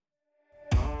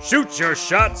Shoot Your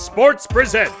Shot Sports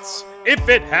presents If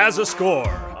It Has a Score,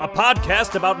 a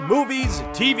podcast about movies,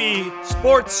 TV,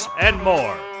 sports, and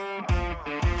more.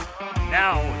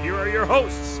 Now, here are your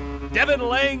hosts, Devin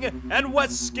Lang and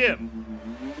Wes Skym.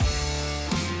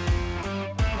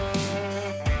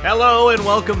 Hello and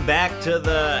welcome back to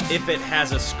the If It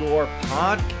Has a Score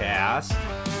podcast.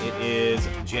 It is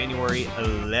January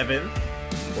 11th.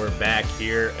 We're back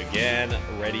here again,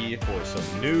 ready for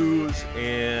some news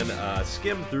and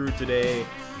skim through today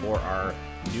for our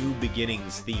New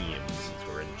Beginnings theme. Since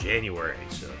we're in January,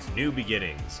 so it's New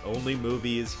Beginnings. Only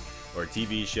movies or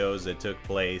TV shows that took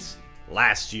place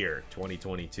last year,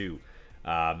 2022.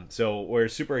 So we're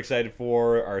super excited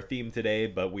for our theme today,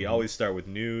 but we always start with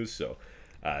news. So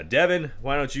Devin,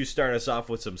 why don't you start us off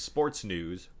with some sports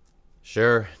news?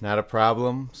 Sure, not a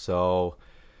problem. So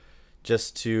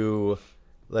just to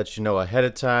let you know ahead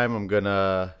of time, I'm going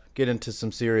to get into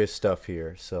some serious stuff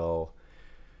here. So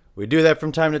we do that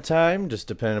from time to time, just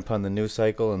depending upon the news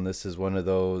cycle, and this is one of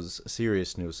those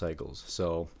serious news cycles.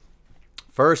 So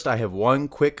first, I have one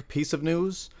quick piece of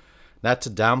news. Not to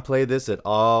downplay this at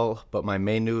all, but my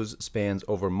main news spans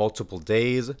over multiple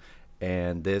days,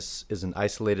 and this is an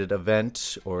isolated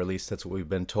event, or at least that's what we've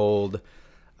been told.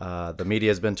 The media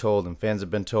has been told and fans have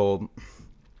been told.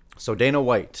 So Dana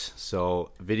White.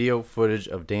 So video footage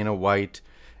of Dana White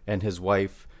and his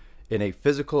wife in a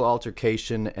physical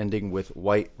altercation ending with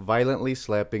White violently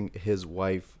slapping his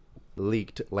wife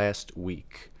leaked last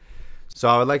week. So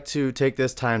I would like to take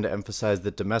this time to emphasize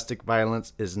that domestic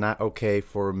violence is not okay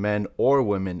for men or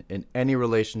women in any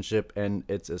relationship, and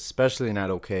it's especially not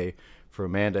okay for a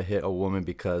man to hit a woman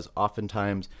because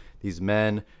oftentimes these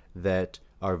men that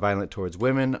are violent towards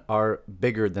women are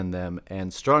bigger than them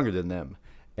and stronger than them.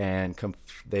 And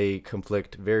they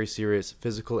conflict very serious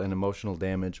physical and emotional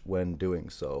damage when doing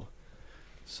so.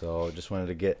 So just wanted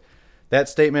to get that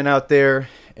statement out there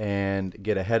and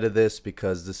get ahead of this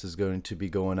because this is going to be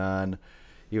going on.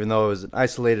 Even though it was an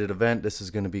isolated event, this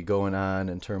is going to be going on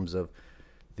in terms of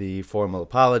the formal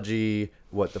apology,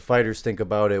 what the fighters think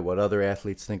about it, what other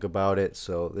athletes think about it.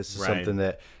 So this is something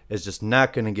that is just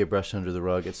not going to get brushed under the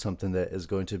rug. It's something that is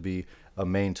going to be a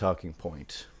main talking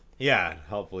point. Yeah,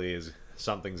 hopefully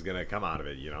something's gonna come out of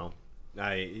it, you know.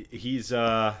 He's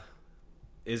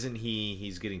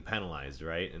getting penalized,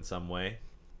 right, in some way?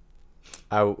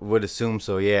 I would assume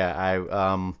so. Yeah,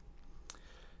 I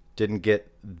didn't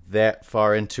get that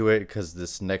far into it because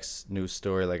this next news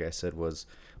story, like I said, was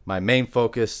my main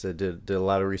focus. I did a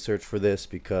lot of research for this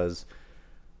because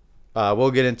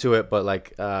we'll get into it, but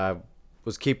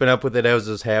was keeping up with it as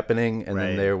it was happening, and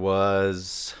then there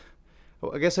was,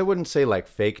 I guess I wouldn't say like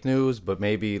fake news, but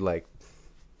maybe like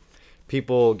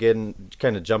people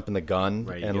kind of jumping the gun,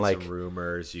 right? And you get some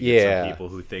rumors. You get some people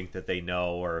who think that they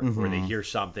know, or they hear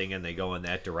something and they go in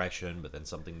that direction, but then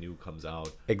something new comes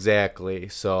out. Exactly.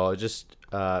 So just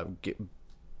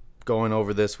going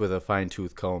over this with a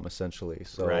fine-tooth comb, essentially.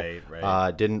 So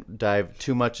didn't dive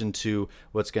too much into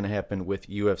what's going to happen with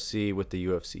UFC, with the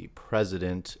UFC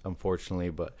president,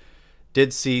 unfortunately, but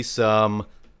did see some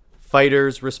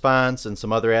fighters' response and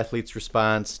some other athletes'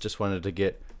 response. Just wanted to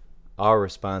get our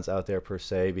response out there per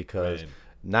se because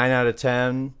 9 out of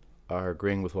 10 are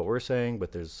agreeing with what we're saying,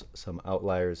 but there's some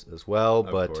outliers as well.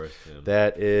 Of course,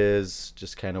 that is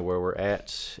just kind of where we're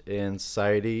at in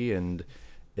society and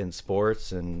in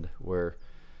sports and where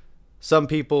some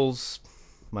people's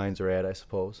minds are at, I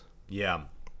suppose. Yeah,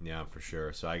 for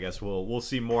sure. So I guess we'll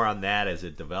see more on that as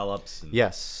it develops. And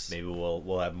yes. Maybe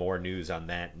we'll have more news on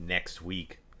that next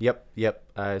week. Yep.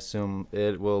 I assume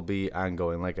it will be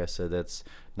ongoing. Like I said, that's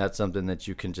not something that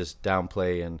you can just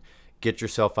downplay and get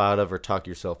yourself out of or talk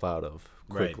yourself out of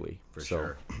quickly. Right, for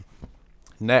sure.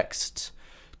 Next,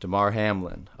 Damar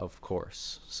Hamlin, of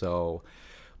course. So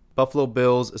Buffalo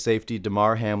Bills safety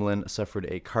Damar Hamlin suffered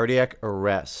a cardiac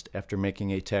arrest after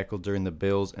making a tackle during the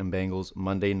Bills and Bengals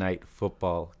Monday Night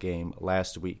Football game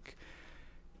last week.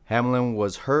 Hamlin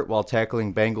was hurt while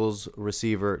tackling Bengals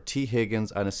receiver T.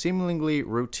 Higgins on a seemingly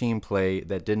routine play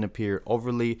that didn't appear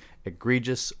overly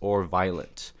egregious or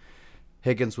violent.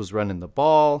 Higgins was running the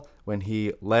ball when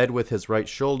he led with his right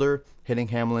shoulder, hitting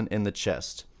Hamlin in the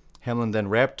chest. Hamlin then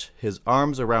wrapped his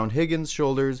arms around Higgins'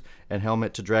 shoulders and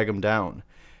helmet to drag him down.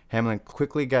 Hamlin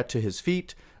quickly got to his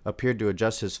feet, appeared to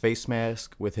adjust his face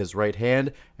mask with his right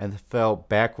hand, and fell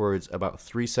backwards about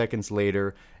 3 seconds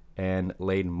later and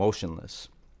laid motionless.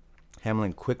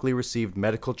 Hamlin quickly received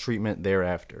medical treatment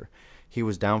thereafter. He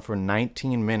was down for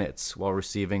 19 minutes while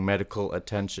receiving medical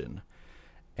attention.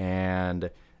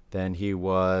 And then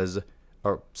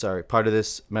part of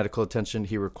this medical attention,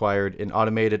 he required an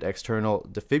automated external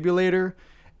defibrillator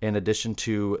in addition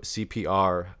to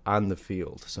CPR on the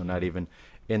field. So not even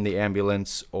in the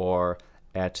ambulance or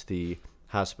at the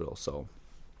hospital. So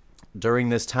during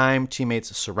this time,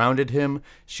 teammates surrounded him,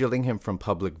 shielding him from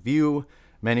public view.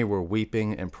 Many were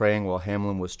weeping and praying while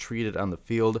Hamlin was treated on the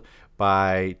field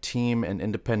by team and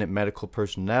independent medical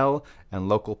personnel and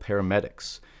local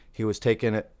paramedics. He was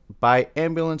taken by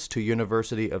ambulance to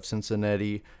University of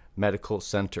Cincinnati Medical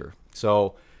Center.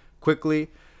 So quickly,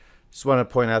 just want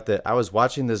to point out that I was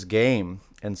watching this game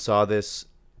and saw this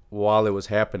while it was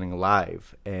happening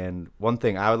live. And one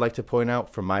thing I would like to point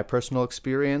out from my personal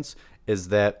experience is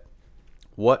that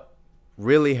what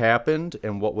really happened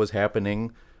and what was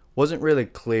happening wasn't really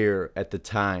clear at the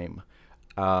time.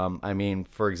 I mean,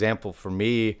 for example, for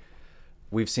me,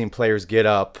 we've seen players get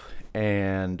up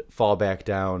and fall back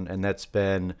down, and that's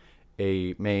been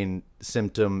a main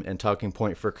symptom and talking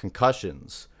point for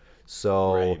concussions.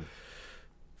 So Right.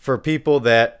 for people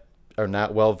that are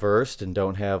not well versed and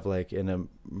don't have like an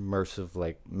immersive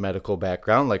like medical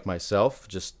background like myself,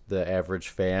 just the average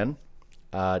fan,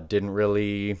 didn't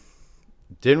really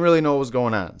know what was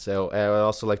going on. So I would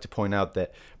also like to point out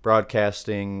that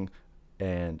broadcasting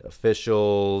and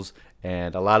officials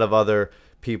and a lot of other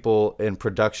people in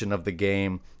production of the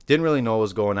game didn't really know what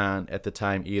was going on at the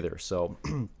time either. So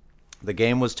the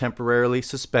game was temporarily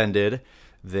suspended.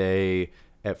 They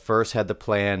at first had the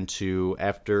plan to,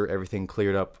 after everything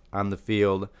cleared up on the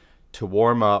field, to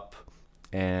warm up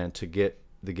and to get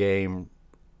the game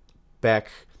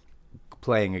back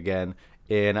playing again.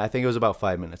 And I think it was about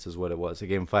 5 minutes is what it was. They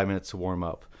gave them 5 minutes to warm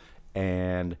up.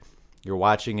 And you're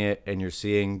watching it and you're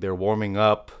seeing they're warming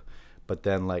up, but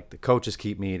then like the coaches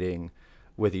keep meeting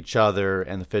with each other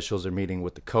and the officials are meeting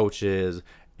with the coaches,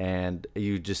 and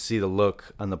you just see the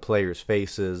look on the players'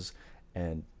 faces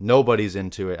and nobody's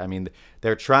into it. I mean,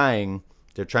 they're trying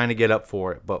to get up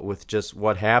for it, but with just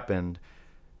what happened,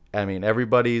 I mean,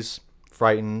 everybody's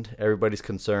frightened, everybody's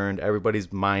concerned,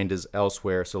 everybody's mind is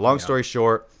elsewhere. So long story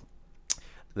short,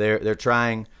 they're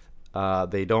trying.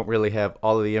 They don't really have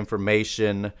all of the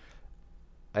information,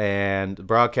 and the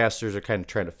broadcasters are kind of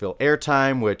trying to fill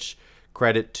airtime, which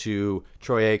credit to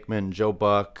Troy Aikman, Joe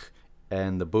Buck,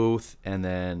 and the booth, and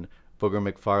then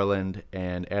Booger McFarland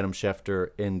and Adam Schefter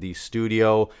in the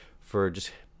studio for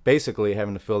just basically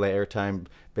having to fill that airtime,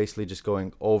 basically just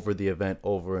going over the event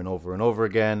over and over and over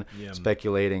again,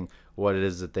 speculating what it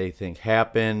is that they think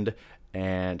happened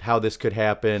and how this could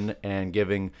happen, and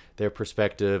giving their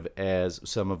perspective as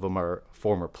some of them are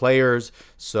former players.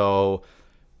 So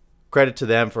credit to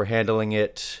them for handling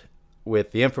it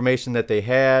with the information that they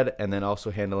had, and then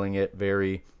also handling it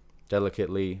very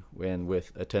delicately and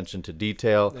with attention to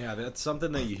detail. Yeah, that's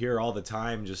something that you hear all the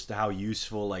time, just how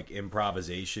useful like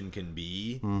improvisation can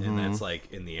be, and that's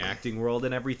like in the acting world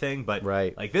and everything. But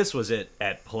Right. like this was it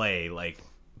at play, like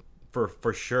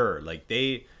for sure. Like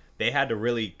they had to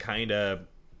really kind of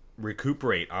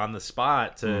recuperate on the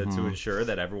spot to ensure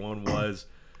that everyone was,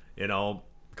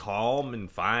 calm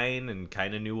and fine and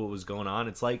kind of knew what was going on.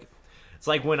 It's like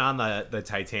when on the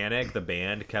Titanic, the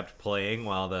band kept playing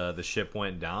while the ship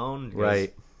went down.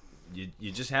 Right.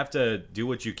 You just have to do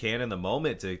what you can in the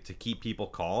moment to keep people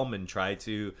calm and try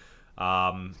to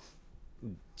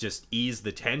just ease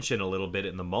the tension a little bit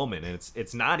in the moment. And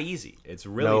it's not easy. It's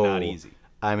really not easy.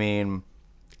 I mean,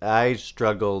 I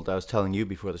struggled. I was telling you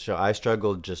before the show, I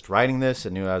struggled just writing this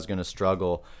and knew I was going to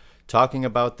struggle talking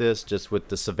about this, just with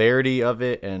the severity of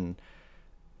it and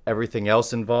everything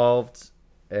else involved.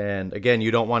 And again, you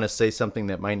don't want to say something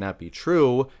that might not be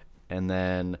true and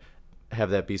then have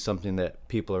that be something that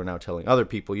people are now telling other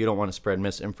people. You don't want to spread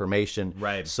misinformation.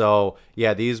 Right. So,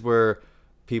 yeah, these were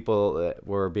people that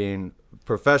were being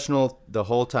professional the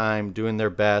whole time, doing their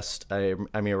best. I mean,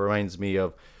 it reminds me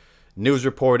of news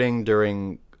reporting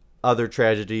during other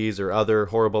tragedies or other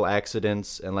horrible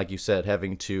accidents. And like you said,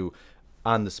 having to,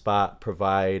 on the spot,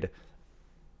 provide,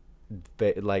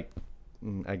 like,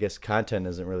 I guess content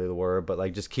isn't really the word, but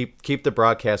like just keep the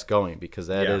broadcast going, because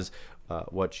that is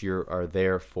what you are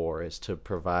there for, is to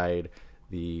provide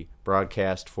the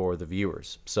broadcast for the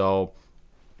viewers. So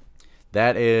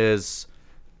that is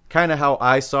kind of how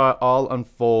I saw it all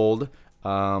unfold.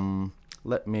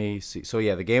 Let me see. So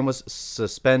yeah, the game was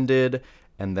suspended,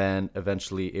 and then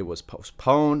eventually it was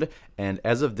postponed, and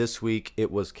as of this week,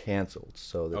 it was canceled.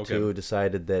 So the two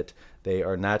decided that they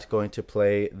are not going to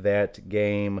play that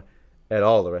game at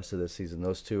all the rest of this season.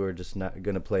 Those two are just not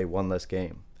going to play one less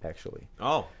game, actually.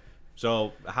 Oh,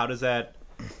 so how does that?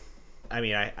 I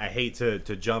mean, I hate to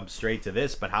jump straight to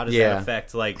this, but how does that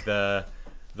affect like the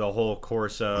whole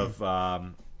course of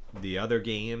the other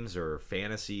games or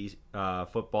fantasy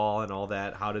football and all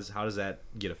that? How does that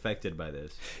get affected by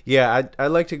this? Yeah, I'd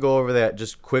like to go over that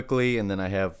just quickly, and then I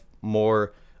have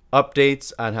more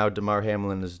updates on how DeMar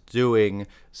Hamlin is doing.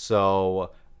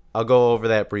 So I'll go over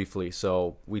that briefly.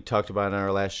 So we talked about in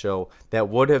our last show that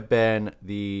would have been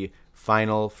the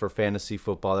final for fantasy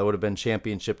football. That would have been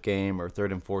championship game or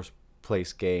third and fourth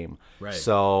place game. Right.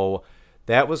 So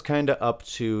that was kind of up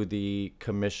to the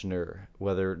commissioner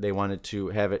whether they wanted to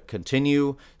have it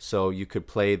continue so you could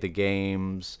play the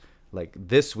games like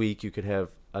this week. You could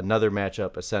have another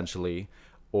matchup essentially,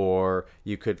 or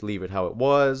you could leave it how it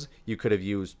was. You could have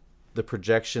used the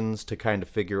projections to kind of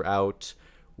figure out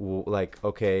like,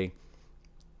 okay,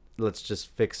 let's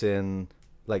just fix in,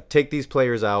 like, take these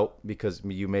players out because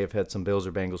you may have had some Bills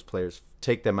or Bengals players.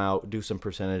 Take them out, do some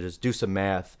percentages, do some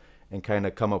math, and kind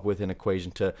of come up with an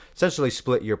equation to essentially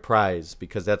split your prize,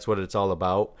 because that's what it's all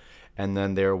about. And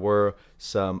then there were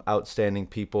some outstanding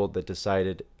people that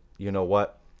decided, you know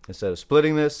what, instead of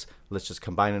splitting this, let's just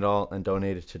combine it all and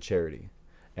donate it to charity.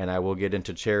 And I will get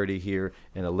into charity here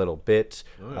in a little bit.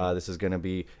 This is going to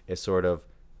be a sort of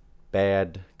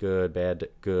bad, good, back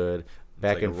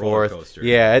like and a roller forth. coaster.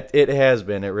 Yeah, it has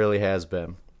been. It really has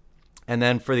been. And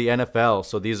then for the NFL,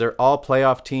 so these are all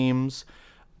playoff teams.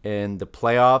 In the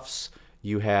playoffs,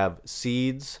 you have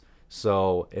seeds.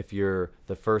 So if you're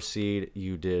the first seed,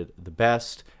 you did the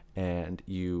best, and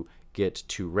you get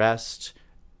to rest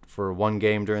for one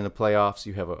game during the playoffs.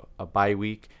 You have a bye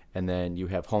week, and then you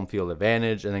have home field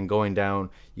advantage. And then going down,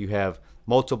 you have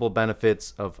multiple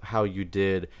benefits of how you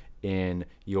did in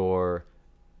your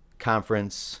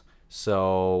conference.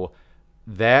 So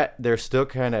that they're still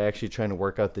kind of actually trying to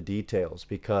work out the details,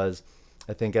 because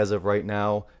I think as of right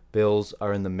now, Bills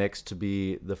are in the mix to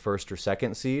be the first or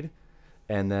second seed,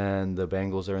 and then the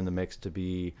Bengals are in the mix to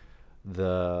be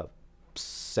the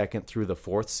second through the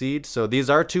fourth seed. So these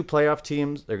are two playoff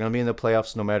teams. They're going to be in the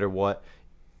playoffs no matter what,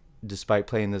 despite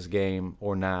playing this game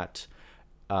or not.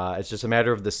 It's just a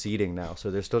matter of the seeding now.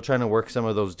 So they're still trying to work some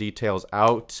of those details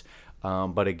out.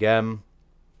 But again,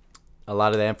 a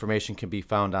lot of that information can be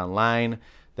found online.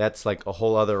 That's like a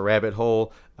whole other rabbit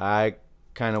hole. I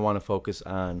kind of want to focus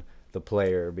on the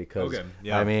player because,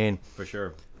 I mean, for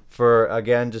sure. For,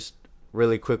 again, just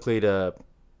really quickly to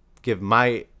give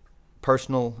my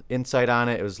personal insight on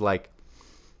it, it was like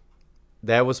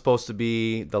that was supposed to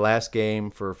be the last game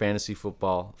for fantasy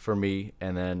football for me,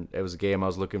 and then it was a game I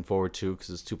was looking forward to because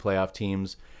it's two playoff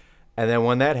teams. And then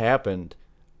when that happened,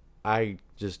 I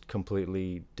just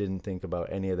completely didn't think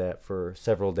about any of that for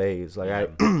several days. Like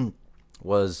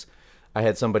I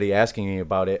had somebody asking me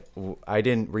about it. I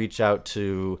didn't reach out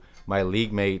to my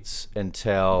league mates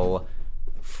until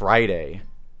Friday,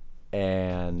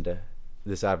 and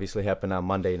this obviously happened on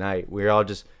Monday night. We were all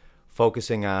just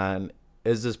focusing on,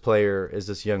 is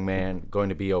this young man going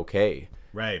to be okay?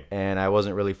 Right. And I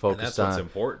wasn't really focused on. And that's what's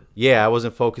important. Yeah, I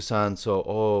wasn't focused on,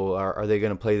 are they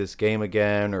going to play this game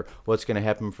again, or what's going to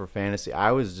happen for fantasy?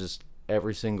 I was just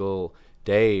every single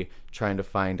day trying to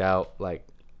find out, like,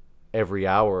 every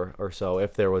hour or so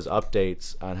if there was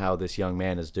updates on how this young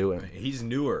man is doing. He's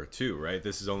newer too, right?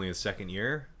 This is only his second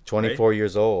year. 24 right?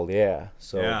 years old, yeah.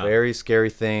 So very scary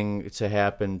thing to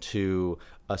happen to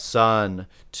a son,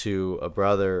 to a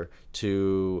brother,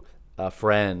 to a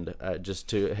friend, just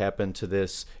to happen to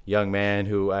this young man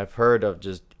who I've heard of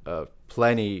just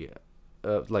plenty,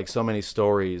 like so many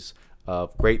stories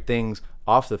of great things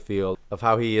off the field, of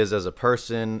how he is as a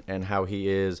person and how he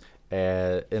is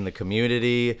in the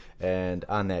community and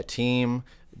on that team.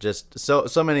 Just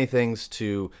so many things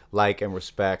to like and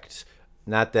respect.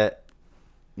 Not that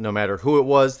no matter who it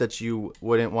was that you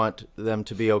wouldn't want them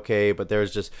to be okay, but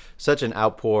there's just such an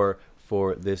outpour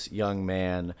for this young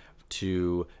man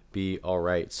to be all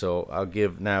right. So I'll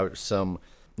give now some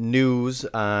news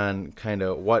on kind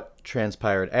of what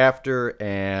transpired after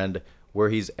and where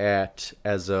he's at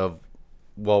as of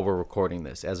while we're recording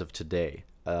this, as of today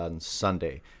on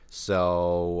Sunday.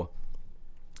 So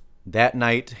that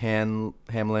night,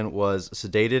 Hamlin was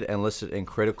sedated and listed in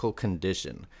critical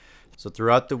condition. So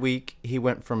throughout the week, he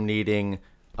went from needing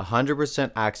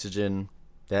 100% oxygen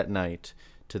that night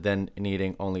to then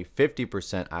needing only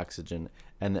 50% oxygen,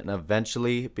 and then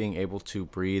eventually being able to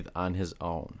breathe on his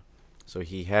own. So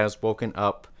he has woken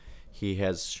up. He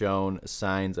has shown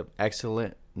signs of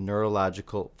excellent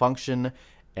neurological function,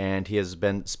 and he has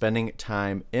been spending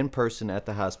time in person at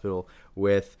the hospital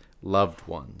with loved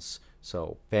ones.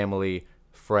 So family,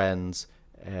 friends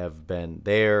have been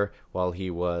there while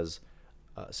he was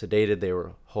sedated. They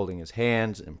were holding his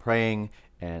hands and praying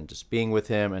and just being with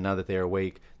him. And now that they are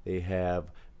awake, they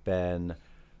have been,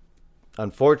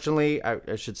 unfortunately,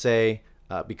 I should say,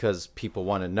 because people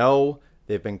want to know.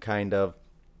 They've been kind of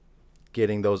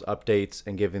getting those updates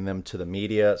and giving them to the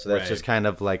media. So that's just kind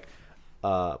of like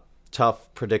a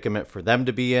tough predicament for them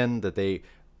to be in that they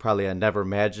probably had never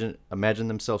imagine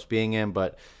themselves being in,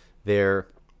 but they're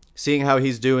seeing how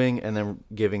he's doing and then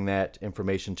giving that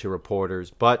information to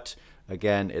reporters. But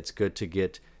again, it's good to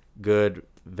get good,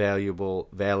 valuable,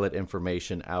 valid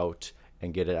information out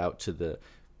and get it out to the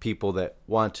people that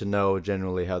want to know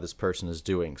generally how this person is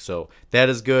doing. So that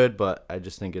is good, but I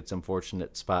just think it's an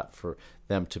unfortunate spot for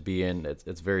them to be in.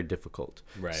 It's very difficult.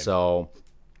 Right. So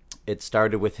it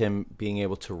started with him being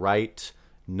able to write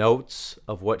notes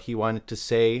of what he wanted to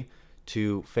say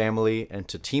to family and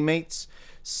to teammates.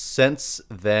 Since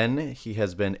then, he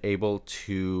has been able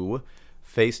to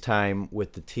FaceTime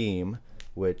with the team,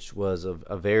 which was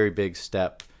a very big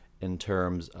step in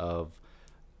terms of,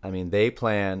 I mean, they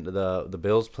plan, the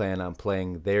Bills plan on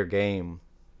playing their game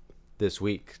this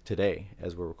week, today,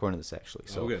 as we're recording this, actually.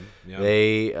 So good. Yeah.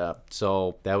 they,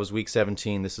 so that was week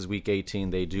 17. This is week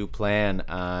 18. They do plan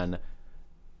on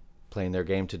playing their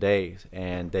game today,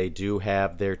 and they do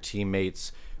have their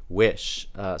teammates' wish.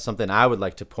 Something I would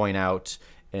like to point out,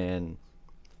 and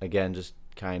again, just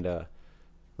kind of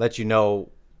let you know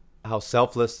how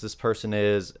selfless this person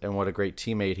is and what a great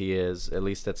teammate he is. At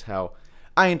least that's how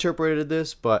I interpreted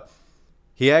this, but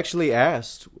he actually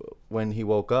asked when he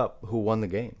woke up who won the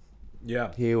game.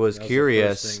 Yeah. He was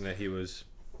curious. The first thing that he was,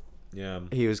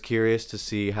 he was curious to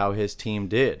see how his team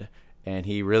did, and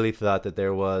he really thought that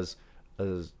there was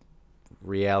a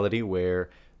reality where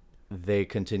they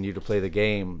continue to play the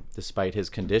game despite his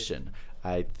condition.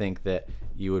 I think that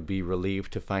you would be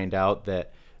relieved to find out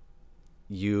that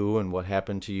you and what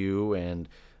happened to you and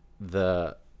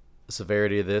the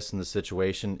severity of this and the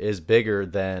situation is bigger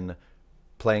than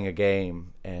playing a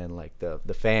game and like the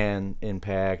fan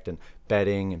impact and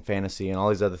betting and fantasy and all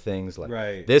these other things. Like,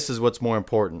 right. This is what's more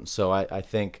important. So I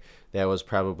think that was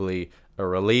probably a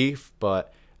relief,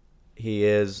 but he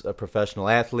is a professional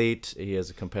athlete. He is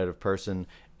a competitive person,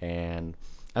 and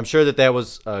I'm sure that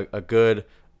was a good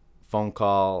phone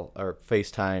call or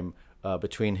FaceTime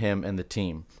between him and the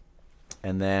team.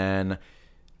 And then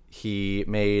he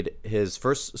made his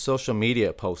first social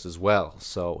media post as well.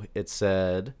 So it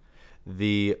said,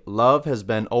 "The love has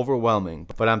been overwhelming,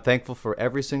 but I'm thankful for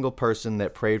every single person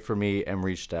that prayed for me and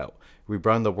reached out. We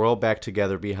brought the world back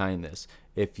together behind this.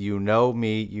 If you know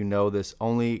me, you know this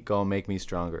only gonna make me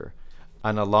stronger.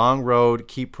 On a long road,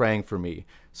 keep praying for me."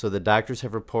 So the doctors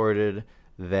have reported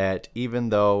that even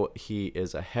though he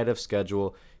is ahead of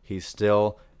schedule, he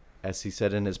still, as he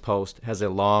said in his post, has a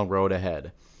long road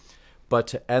ahead. But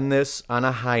to end this on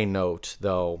a high note,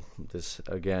 though, this,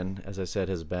 again, as I said,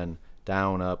 has been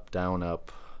down, up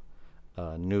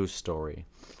news story.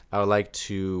 I would like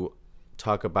to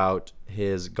talk about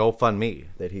his GoFundMe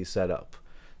that he set up.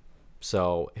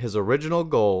 So his original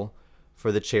goal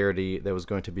for the charity that was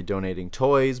going to be donating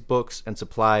toys, books, and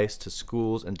supplies to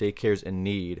schools and daycares in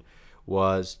need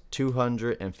was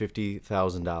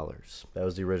 $250,000. That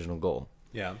was the original goal.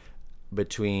 Yeah.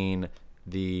 Between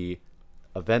the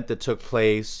event that took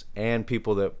place and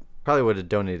people that probably would have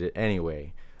donated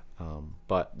anyway,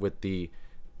 but with the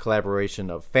collaboration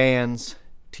of fans,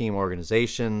 team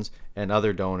organizations, and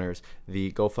other donors,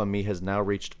 the GoFundMe has now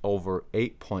reached over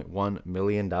 $8.1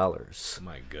 million. Oh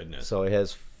my goodness. So it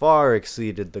has far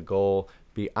exceeded the goal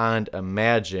beyond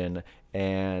imagine,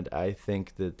 and I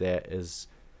think that is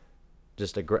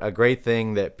just a great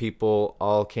thing that people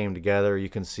all came together. You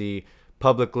can see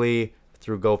publicly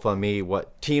through GoFundMe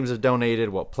what teams have donated,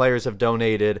 what players have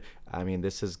donated. I mean,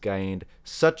 this has gained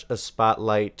such a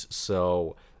spotlight,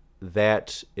 so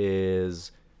that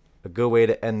is a good way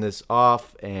to end this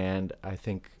off, and I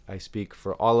think I speak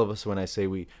for all of us when I say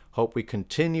we hope we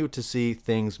continue to see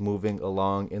things moving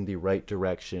along in the right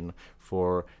direction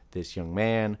for this young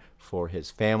man, for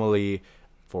his family,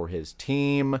 for his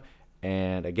team,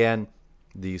 and again,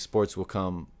 the sports will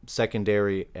come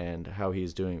secondary and how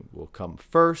he's doing will come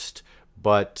first,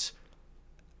 but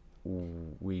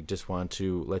we just want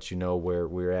to let you know where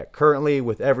we're at currently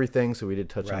with everything, so we did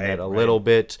touch on that a little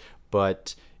bit,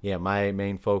 but yeah, my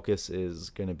main focus is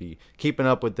going to be keeping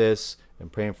up with this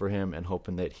and praying for him and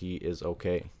hoping that he is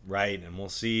okay. Right, and we'll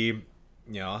see,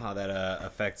 how that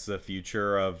affects the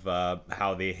future of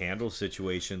how they handle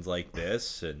situations like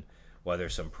this and whether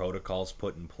some protocols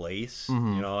put in place.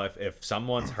 Mm-hmm. If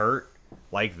someone's hurt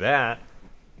like that,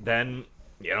 then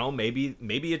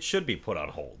maybe it should be put on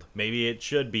hold. Maybe it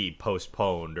should be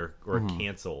postponed or mm-hmm.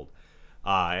 canceled,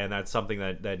 and that's something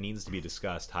that needs to be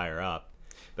discussed higher up.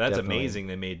 That's Definitely. Amazing.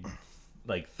 They made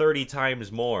like 30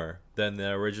 times more than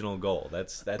the original goal.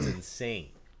 That's insane.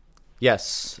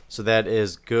 Yes, so that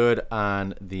is good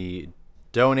on the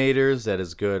donators. That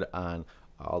is good on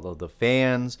all of the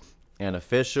fans and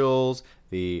officials,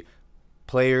 the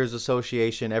Players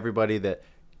Association, everybody that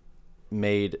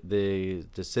made the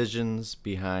decisions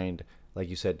behind, like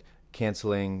you said,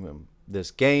 canceling this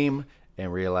game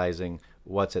and realizing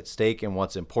what's at stake and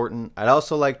what's important. I'd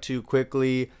also like to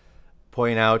quickly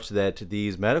point out that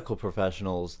these medical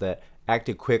professionals that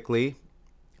acted quickly,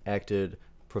 acted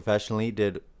professionally,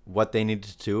 did what they needed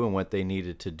to do and what they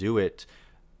needed to do it.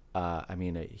 I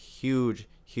mean, a huge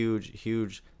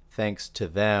thanks to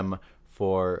them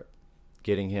for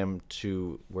getting him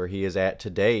to where he is at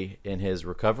today in his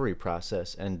recovery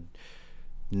process and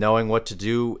knowing what to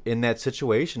do in that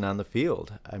situation on the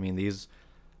field. I mean, these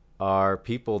are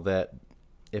people that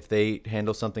if they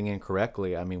handle something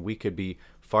incorrectly, I mean, we could be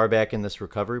far back in this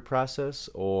recovery process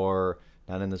or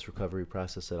not in this recovery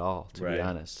process at all, to be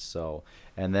honest. So,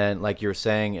 and then like you're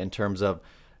saying, in terms of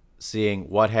seeing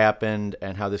what happened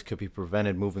and how this could be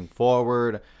prevented moving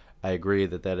forward, I agree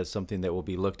that that is something that will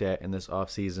be looked at in this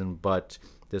offseason, but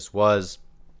this was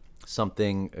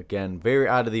something, again, very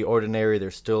out of the ordinary.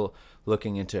 They're still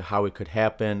looking into how it could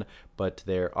happen, but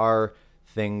there are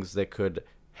things that could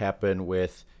happen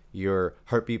with your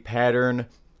heartbeat pattern,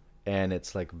 and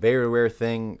it's like a very rare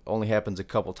thing, only happens a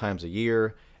couple times a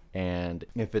year, and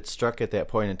if it's struck at that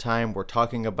point in time we're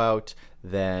talking about,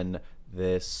 then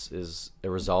this is a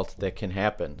result that can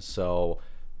happen. So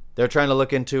they're trying to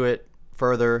look into it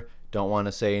further. Don't want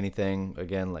to say anything,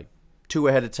 again, like too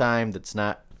ahead of time that's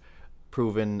not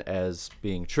proven as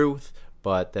being truth,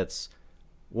 but that's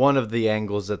one of the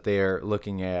angles that they're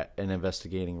looking at and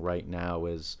investigating right now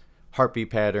is heartbeat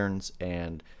patterns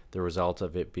and the result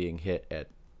of it being hit at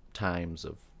times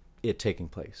of it taking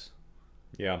place.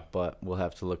 Yeah. But we'll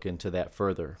have to look into that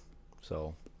further.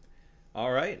 So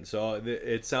all right, so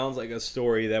it sounds like a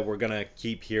story that we're gonna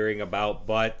keep hearing about,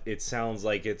 but it sounds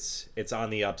like it's on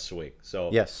the upswing. So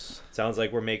yes, it sounds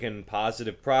like we're making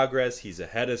positive progress. He's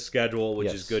ahead of schedule,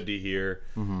 which is good to hear.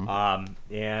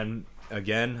 Mm-hmm. And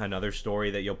again, another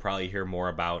story that you'll probably hear more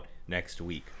about next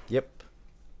week. Yep.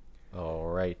 All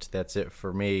right, that's it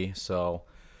for me. So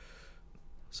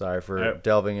sorry for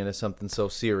delving into something so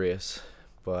serious,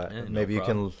 but maybe you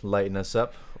can lighten us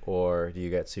up. Or do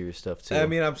you got serious stuff too? I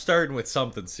mean, I'm starting with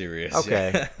something serious.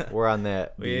 Okay, we're on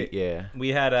that beat, yeah. We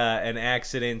had an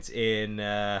accident in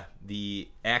the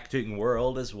acting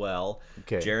world as well.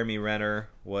 Okay. Jeremy Renner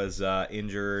was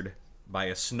injured by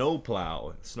a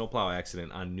snowplow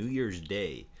accident on New Year's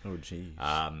Day. Oh,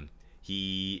 jeez.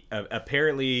 He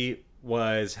apparently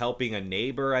was helping a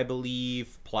neighbor, I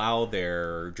believe, plow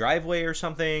their driveway or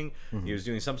something. Mm-hmm. He was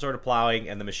doing some sort of plowing,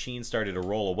 and the machine started to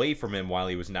roll away from him while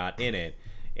he was not in it.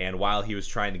 And while he was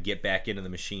trying to get back into the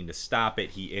machine to stop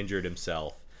it, he injured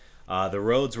himself. The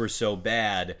roads were so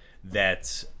bad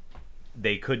that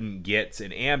they couldn't get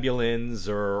an ambulance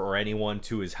or anyone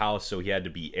to his house, so he had to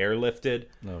be airlifted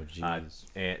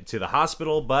to the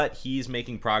hospital. But he's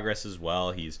making progress as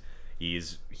well. He's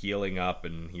healing up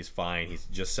and he's fine. He's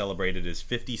just celebrated his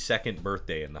 52nd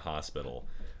birthday in the hospital,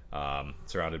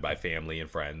 surrounded by family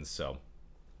and friends. So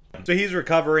he's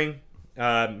recovering.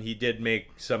 He did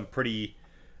make some pretty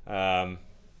bad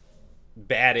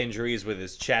injuries with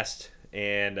his chest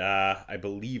and I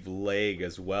believe leg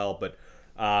as well, but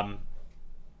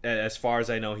as far as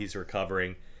I know, he's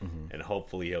recovering, and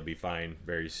hopefully he'll be fine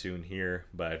very soon here.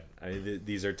 But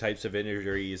these are types of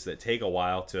injuries that take a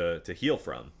while to heal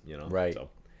from, you know. Right.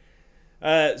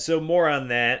 So more on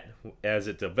that as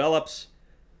it develops.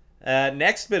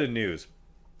 Next bit of news,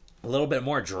 a little bit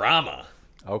more drama.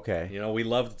 Okay. You know, we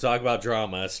love to talk about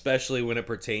drama, especially when it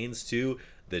pertains to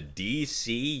the DC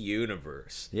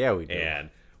universe. Yeah, we do. And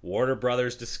Warner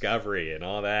Brothers Discovery and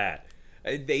all that.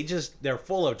 They're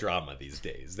full of drama these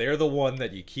days. They're the one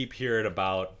that you keep hearing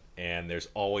about, and there's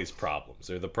always problems.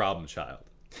 They're the problem child.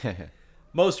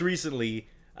 Most recently,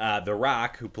 The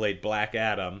Rock, who played Black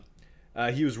Adam,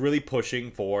 he was really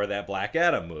pushing for that Black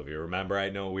Adam movie. Remember, I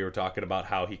know we were talking about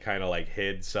how he kind of like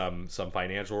hid some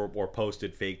financial or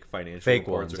posted fake financial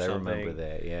reports ones, or something. I remember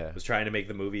that, yeah. Was trying to make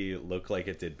the movie look like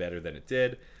it did better than it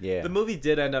did. Yeah. The movie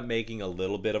did end up making a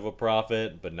little bit of a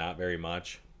profit, but not very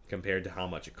much compared to how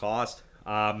much it cost.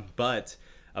 But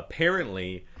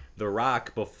apparently, The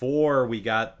Rock, before we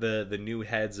got the new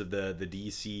heads of the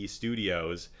DC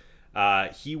studios,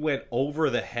 he went over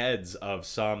the heads of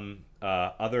some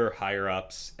other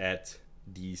higher-ups at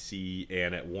DC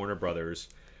and at Warner Brothers,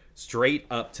 straight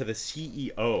up to the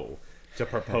CEO to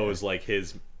propose like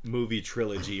his movie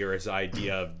trilogy or his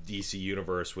idea of DC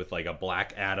Universe with like a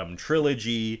Black Adam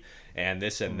trilogy and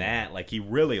this and that. Like, he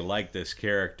really liked this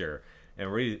character.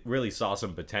 and really saw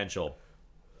some potential.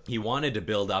 He wanted to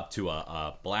build up to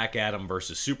a Black Adam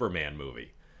versus Superman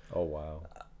movie. Oh, wow.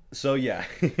 So yeah,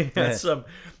 he had some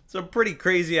pretty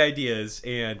crazy ideas,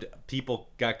 and people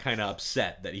got kind of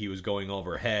upset that he was going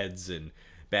over heads and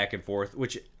back and forth.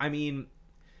 Which, I mean,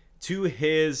 to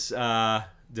his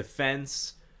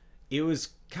defense, it was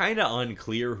kind of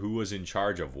unclear who was in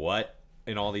charge of what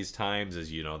in all these times.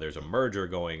 As you know, there's a merger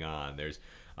going on. There's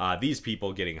these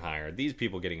people getting hired, these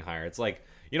people getting hired. It's like,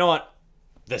 you know what?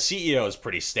 The CEO is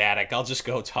pretty static. I'll just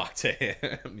go talk to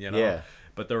him. Yeah.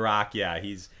 But The Rock, yeah,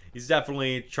 he's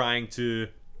definitely trying to.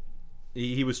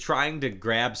 He was trying to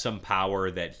grab some power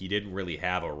that he didn't really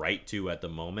have a right to at the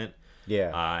moment.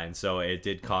 Yeah. And so it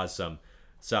did cause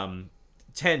some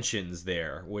tensions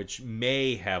there, which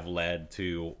may have led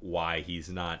to why he's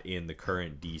not in the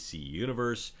current DC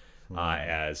universe,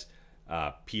 as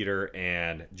Peter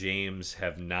and James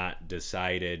have not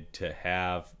decided to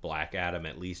have Black Adam,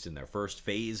 at least in their first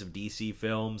phase of DC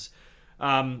films.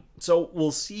 So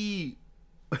we'll see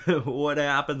what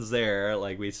happens there,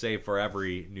 like we say for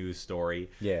every news story.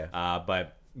 Yeah.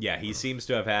 But yeah, he seems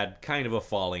to have had kind of a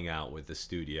falling out with the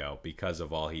studio because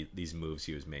of all these moves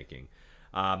he was making.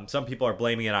 Some people are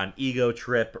blaming it on ego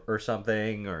trip or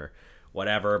something or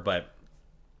whatever, but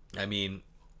I mean,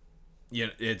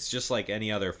 it's just like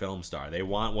any other film star. They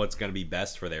want what's going to be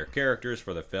best for their characters,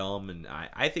 for the film, and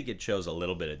I think it shows a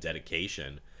little bit of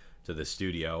dedication to the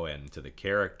studio and to the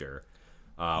character.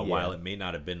 While it may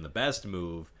not have been the best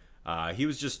move, he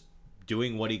was just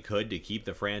doing what he could to keep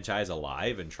the franchise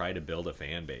alive and try to build a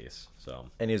fan base.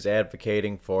 And he was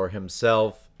advocating for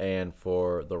himself and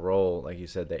for the role, like you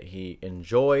said, that he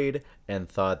enjoyed and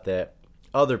thought that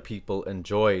other people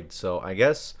enjoyed. So I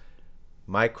guess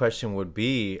my question would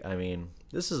be, I mean,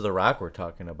 this is The Rock we're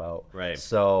talking about. Right.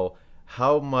 So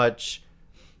how much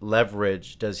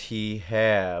leverage does he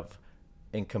have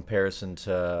in comparison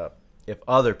to if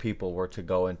other people were to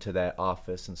go into that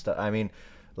office and stuff? I mean,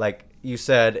 like you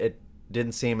said, it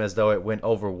didn't seem as though it went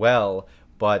over well,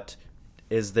 but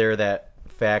is there that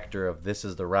factor of this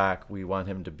is The Rock, we want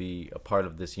him to be a part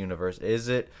of this universe? Is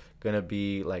it going to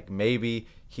be like maybe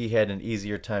he had an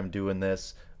easier time doing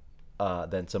this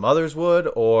than some others would,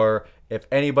 or if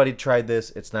anybody tried this,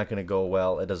 it's not going to go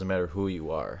well? It doesn't matter who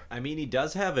you are. I mean, he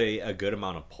does have a good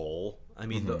amount of pull. I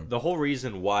mean, the whole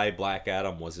reason why Black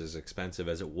Adam was as expensive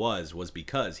as it was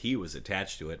because he was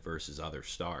attached to it versus other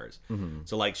stars.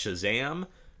 So like Shazam,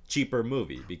 cheaper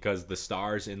movie because the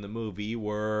stars in the movie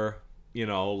were,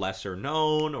 lesser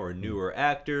known or newer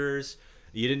actors.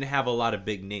 You didn't have a lot of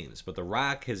big names, but The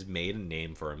Rock has made a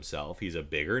name for himself. He's a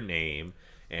bigger name,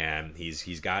 and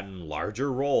he's gotten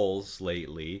larger roles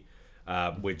lately,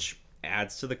 which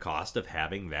adds to the cost of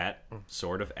having that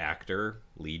sort of actor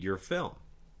lead your film.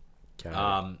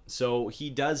 So he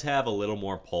does have a little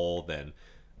more pull than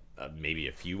maybe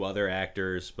a few other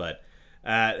actors, but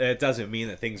it doesn't mean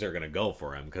that things are going to go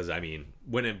for him, because, I mean,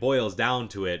 when it boils down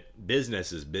to it,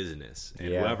 business is business. And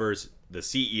whoever's the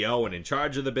CEO and in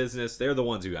charge of the business, they're the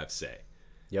ones who have say.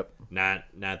 Yep. Not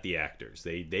the actors.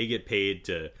 They get paid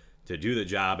to do the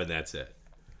job, and that's it.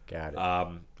 Got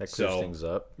it. That clears things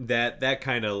up. That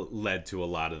kind of led to a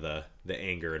lot of the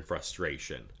anger and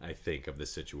frustration, I think, of the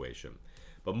situation.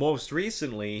 But most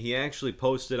recently, he actually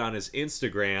posted on his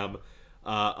Instagram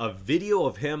a video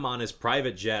of him on his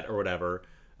private jet or whatever,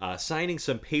 signing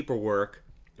some paperwork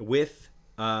with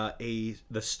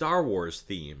the Star Wars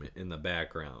theme in the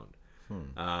background.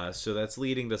 So that's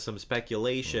leading to some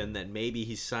speculation that maybe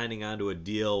he's signing onto a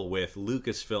deal with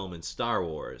Lucasfilm and Star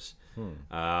Wars.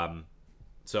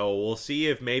 So we'll see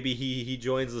if maybe he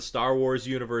joins the Star Wars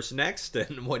universe next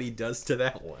and what he does to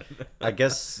that one. I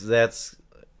guess that's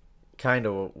kind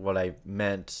of what I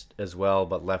meant as well,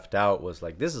 but left out was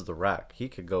like, this is The Rock. He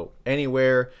could go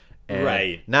anywhere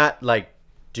and not like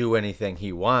do anything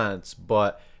he wants,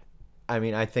 but I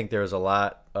mean, I think there's a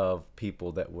lot of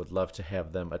people that would love to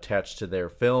have them attached to their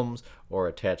films or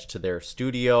attached to their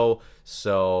studio.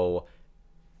 So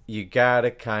you gotta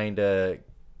kind of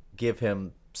give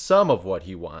him some of what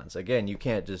he wants. Again, you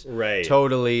can't just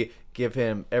totally give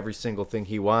him every single thing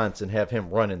he wants and have him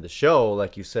running the show.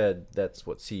 Like you said, that's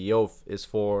what CEO is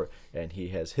for, and he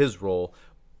has his role.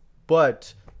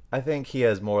 But I think he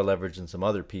has more leverage than some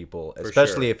other people,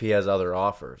 especially if he has other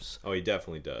offers. Oh, he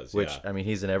definitely does. Which, I mean,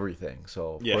 he's in everything,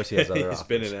 so of course he has other offers. He's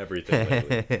been in everything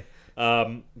lately.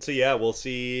 So yeah, we'll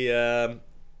see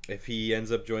if he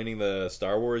ends up joining the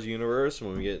Star Wars universe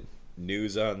when we get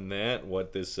news on that,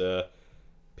 what this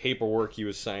paperwork he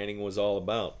was signing was all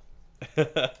about.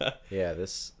 Yeah,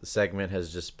 this segment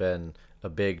has just been a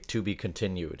big to be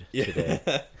continued today.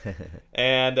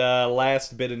 And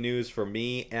last bit of news for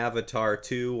me, Avatar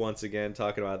 2, once again,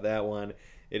 talking about that one.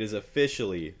 It is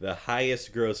officially the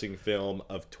highest grossing film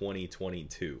of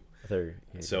 2022.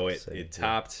 So it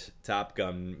topped Top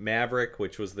Gun Maverick,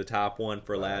 which was the top one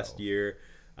for last year.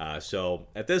 So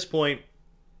at this point,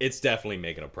 it's definitely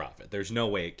making a profit. There's no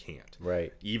way it can't.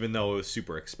 Right. Even though it was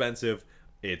super expensive,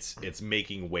 it's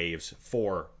making waves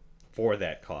for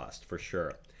that cost, for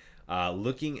sure.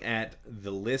 Looking at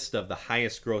the list of the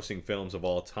highest grossing films of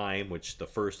all time, which the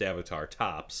first Avatar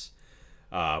tops,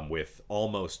 with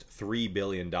almost $3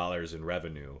 billion in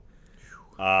revenue.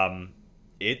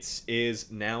 It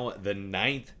is now the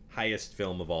 9th highest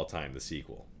film of all time, the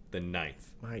sequel. The 9th.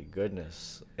 My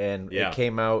goodness. And it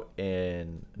came out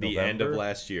in the November? end of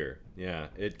last year. Yeah,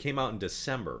 it came out in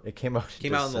December. It came out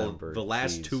in December. Out in the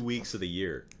last 2 weweeks of the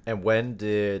year. And when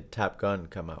did Top Gun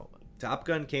come out? Top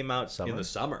Gun came out in the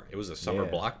summer. It was a summer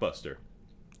blockbuster.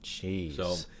 Jeez.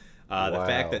 So the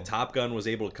fact that Top Gun was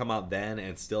able to come out then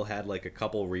and still had like a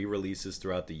couple re-releases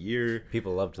throughout the year.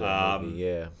 People loved that movie,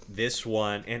 yeah. This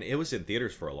one, and it was in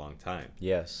theaters for a long time.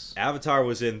 Yes. Avatar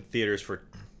was in theaters for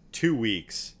 2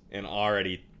 weeks and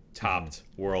already topped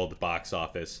world box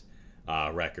office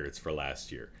records for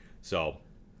last year. So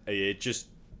it just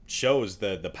shows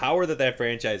the power that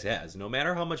franchise has. No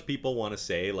matter how much people want to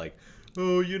say, like,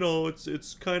 oh, you know,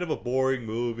 it's kind of a boring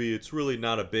movie. It's really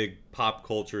not a big pop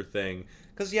culture thing.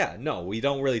 Because, we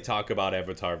don't really talk about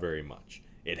Avatar very much.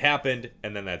 It happened,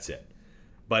 and then that's it.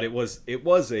 But it was a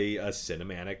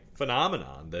cinematic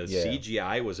phenomenon. The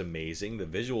CGI was amazing. The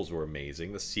visuals were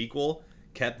amazing. The sequel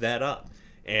kept that up.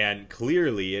 And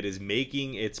clearly it is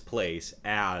making its place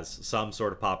as some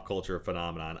sort of pop culture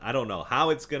phenomenon. I don't know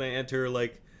how it's going to enter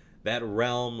like that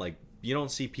realm. Like, you don't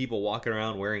see people walking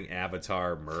around wearing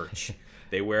Avatar merch.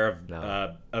 They wear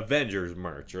Avengers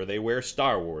merch, or they wear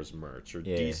Star Wars merch, or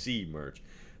DC merch.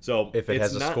 So if it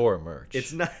has a score merch,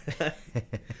 it's not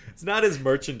it's not as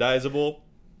merchandisable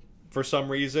for some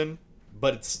reason,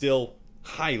 but it's still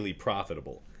highly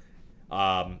profitable.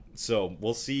 So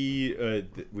we'll see.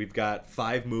 We've got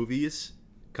 5 movies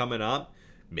coming up.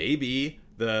 Maybe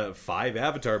the 5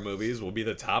 Avatar movies will be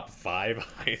the top 5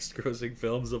 highest grossing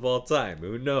films of all time.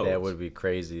 Who knows? That would be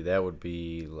crazy. That would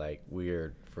be like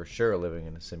weird for sure, living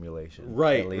in a simulation.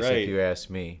 Right, at least if you ask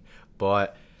me.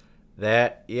 But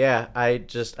that,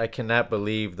 I cannot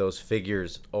believe those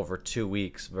figures over 2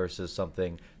 weeks versus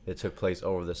something that took place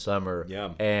over the summer.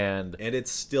 Yeah. And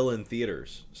it's still in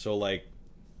theaters. So like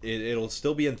it'll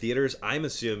still be in theaters, I'm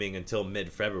assuming, until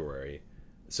mid-February.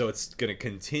 So it's going to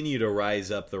continue to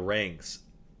rise up the ranks,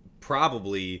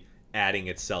 probably adding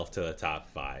itself to the top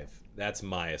 5. That's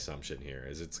my assumption here,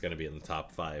 is it's going to be in the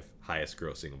top 5 highest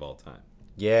grossing of all time.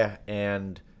 Yeah,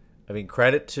 and I mean,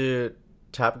 credit to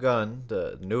Top Gun,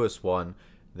 the newest one.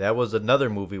 That was another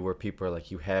movie where people are like,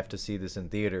 you have to see this in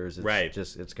theaters.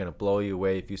 It's going to blow you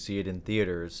away if you see it in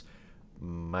theaters.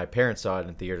 My parents saw it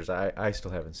in theaters. I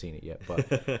still haven't seen it yet,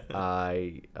 but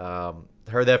I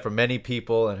heard that from many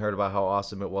people and heard about how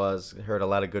awesome it was. Heard a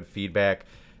lot of good feedback.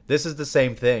 This is the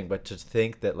same thing, but to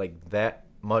think that like that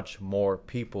much more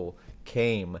people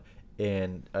came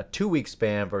in a 2-week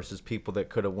span versus people that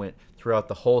could have went throughout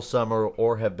the whole summer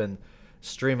or have been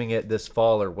streaming it this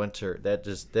fall or winter. That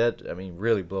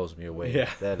really blows me away. Yeah.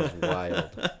 That is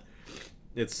wild.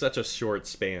 It's such a short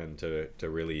span to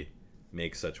really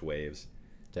make such waves.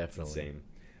 Definitely. Insane.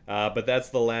 But that's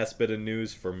the last bit of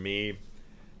news for me.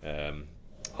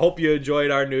 Hope you enjoyed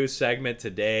our news segment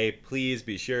today. Please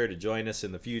be sure to join us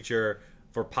in the future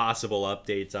for possible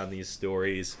updates on these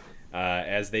stories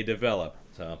as they develop.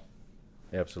 So,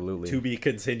 absolutely. To be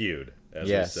continued, as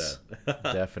we said.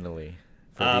 Definitely.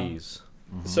 For these.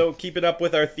 Mm-hmm. So keeping up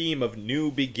with our theme of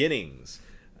new beginnings.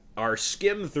 Our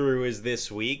skim through is this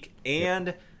week,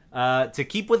 and to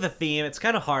keep with the theme, it's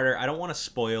kind of harder. I don't want to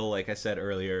spoil, like I said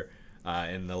earlier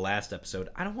in the last episode,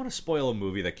 I don't want to spoil a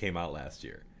movie that came out last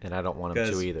year. And I don't want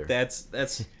them to either.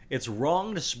 It's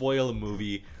wrong to spoil a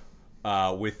movie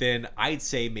within, I'd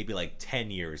say, maybe like 10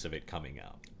 years of it coming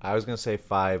out. I was going to say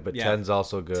 5, but 10's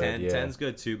also good. 10's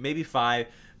good too. Maybe 5,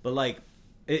 but like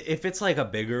if it's like a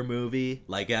bigger movie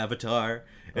like Avatar,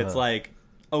 it's like,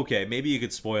 okay, maybe you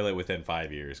could spoil it within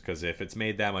 5 years, because if it's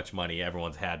made that much money,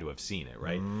 everyone's had to have seen it,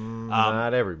 right?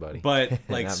 Not everybody. But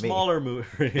like smaller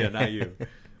movies, not you.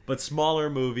 But smaller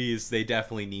movies, they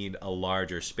definitely need a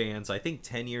larger span. So I think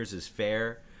 10 years is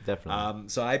fair. Definitely.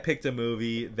 So I picked a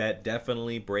movie that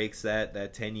definitely breaks that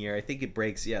 10-year. I think it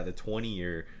breaks, the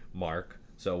 20-year mark.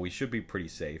 So we should be pretty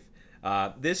safe.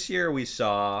 This year we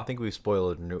saw... I think we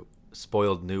spoiled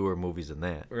spoiled newer movies than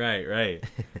that. Right.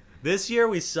 This year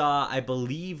we saw, I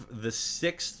believe, the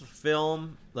 6th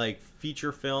film, like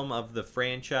feature film of the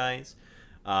franchise,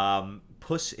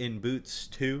 Puss in Boots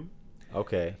 2.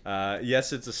 Okay.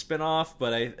 Yes, it's a spin-off,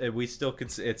 but we still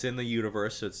it's in the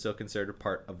universe, so it's still considered a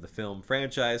part of the film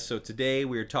franchise. So today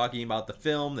we're talking about the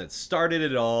film that started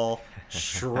it all,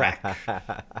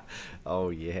 Shrek. Oh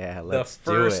yeah, let's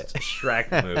do the it. first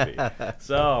Shrek movie.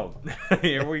 So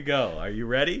here we go. Are you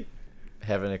ready?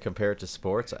 Having to compare it to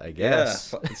sports, I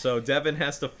guess. Yeah. So Devin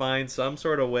has to find some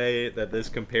sort of way that this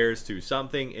compares to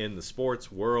something in the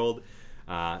sports world.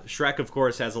 Shrek, of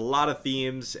course, has a lot of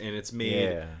themes, and it's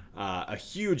made a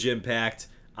huge impact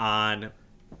on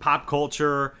pop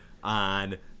culture,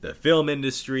 on the film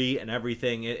industry, and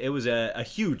everything. It was a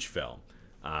huge film.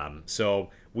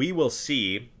 So we will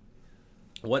see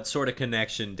what sort of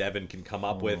connection Devin can come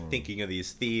up with thinking of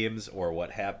these themes or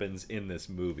what happens in this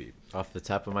movie. Off the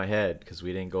top of my head, because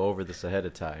we didn't go over this ahead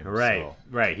of time. Right, so.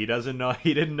 right. He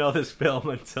didn't know this film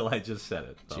until I just said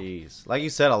it. So. Jeez. Like you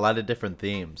said, a lot of different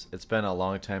themes. It's been a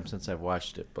long time since I've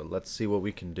watched it, but let's see what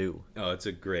we can do. Oh, it's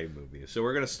a great movie. So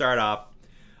we're going to start off,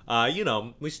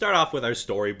 we start off with our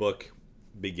storybook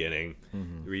beginning,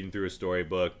 reading through a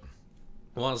storybook.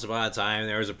 Once upon a time,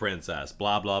 there was a princess,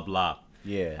 blah, blah, blah.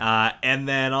 Yeah. And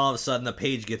then all of a sudden the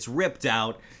page gets ripped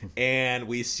out and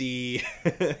we see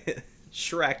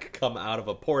Shrek come out of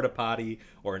a porta potty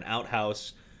or an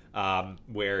outhouse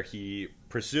where he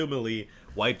presumably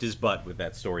wiped his butt with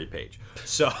that story page.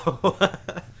 So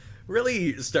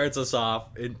really starts us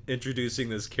off in introducing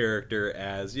this character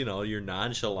as, your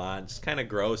nonchalant, just kind of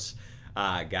gross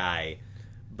guy,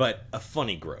 but a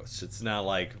funny gross. It's not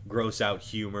like gross out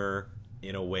humor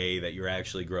in a way that you're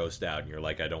actually grossed out and you're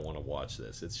like, I don't want to watch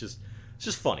this. It's just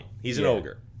funny. He's an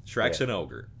ogre. Shrek's an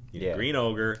ogre. He's a green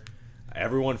ogre.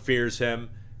 Everyone fears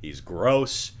him. He's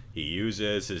gross. He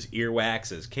uses his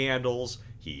earwax as candles.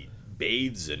 He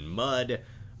bathes in mud.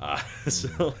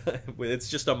 So it's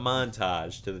just a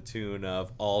montage to the tune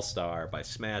of All Star by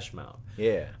Smash Mouth.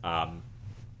 Yeah.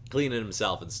 Cleaning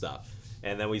himself and stuff.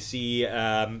 And then we see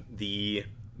the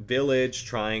village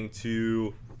trying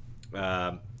to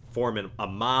form a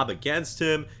mob against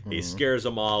him. He scares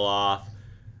them all off.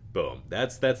 Boom.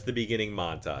 That's the beginning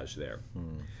montage there.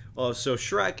 Well, so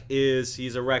Shrek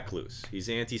he's a recluse. He's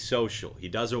antisocial. He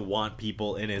doesn't want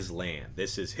people in his land.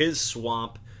 This is his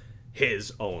swamp,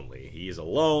 his only. He's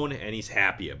alone, and he's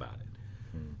happy about it.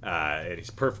 And he's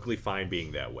perfectly fine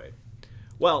being that way.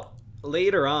 Well,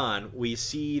 later on, we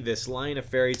see this line of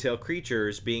fairy tale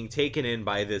creatures being taken in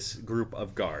by this group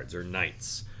of guards, or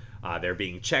knights. They're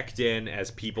being checked in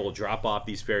as people drop off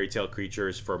these fairy tale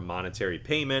creatures for monetary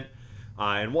payment.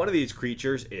 And one of these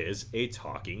creatures is a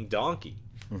talking donkey.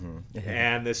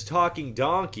 And this talking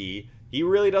donkey, he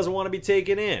really doesn't want to be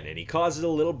taken in. And he causes a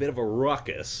little bit of a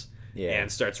ruckus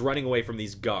and starts running away from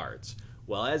these guards.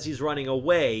 Well, as he's running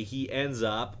away, he ends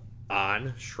up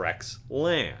on Shrek's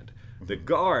land. The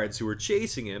guards who are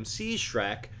chasing him see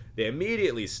Shrek. They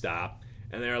immediately stop.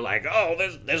 And they're like, oh,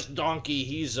 this donkey,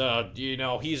 he's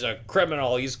he's a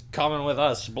criminal. He's coming with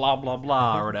us, blah, blah,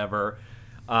 blah, or whatever.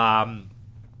 And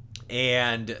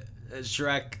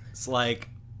Shrek's like,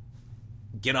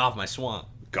 get off my swamp,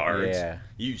 guards. Yeah.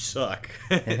 You suck.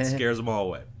 It scares them all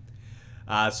away.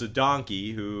 So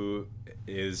Donkey, who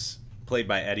is played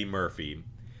by Eddie Murphy,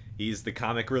 he's the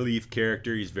comic relief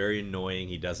character. He's very annoying.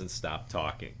 He doesn't stop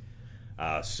talking.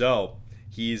 So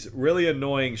he's really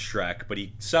annoying Shrek, but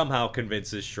he somehow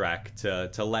convinces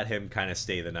Shrek to let him kind of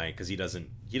stay the night because he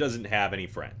doesn't have any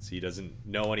friends. He doesn't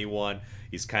know anyone.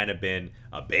 He's kind of been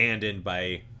abandoned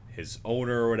by his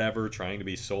owner or whatever, trying to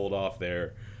be sold off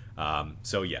there.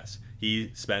 So yes,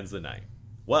 he spends the night.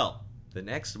 Well, the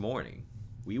next morning,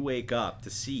 we wake up to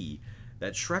see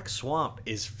that Shrek's swamp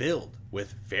is filled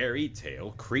with fairy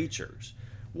tale creatures.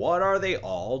 What are they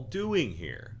all doing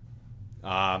here?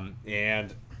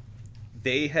 And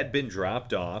they had been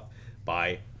dropped off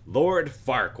by Lord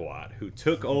Farquaad, who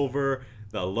took over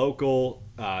the local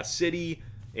city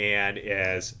and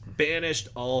has banished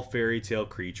all fairy tale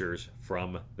creatures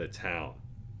from the town.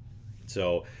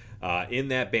 So in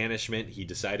that banishment, he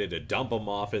decided to dump them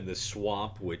off in the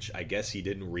swamp, which I guess he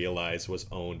didn't realize was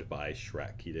owned by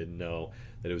Shrek. He didn't know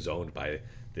that it was owned by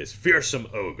this fearsome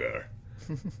ogre.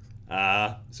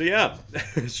 So yeah,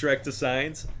 Shrek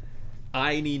decides,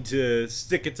 I need to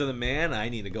stick it to the man. I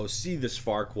need to go see this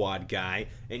Farquaad guy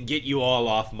and get you all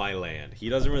off my land. He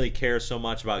doesn't really care so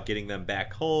much about getting them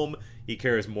back home. He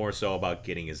cares more so about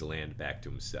getting his land back to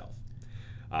himself.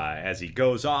 As he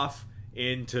goes off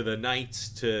into the night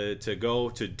to go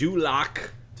to Duloc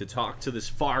to talk to this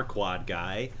Farquaad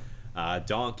guy,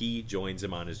 Donkey joins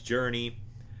him on his journey,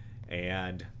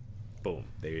 and boom,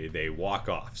 they walk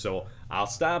off. So I'll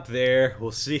stop there.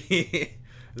 We'll see.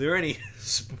 Are there any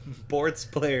sports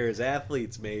players,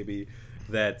 athletes maybe,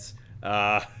 that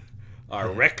are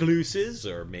recluses,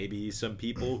 or maybe some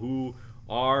people who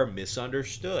are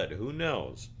misunderstood? Who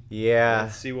knows? Yeah.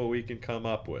 Let's see what we can come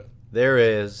up with. There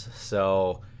is.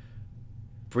 So,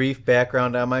 brief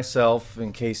background on myself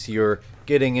in case you're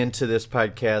getting into this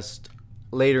podcast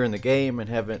later in the game and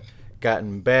haven't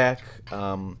gotten back.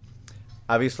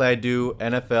 Obviously, I do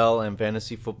NFL and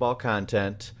fantasy football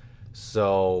content,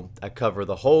 so I cover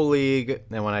the whole league,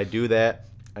 and when I do that,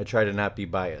 I try to not be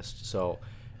biased. So,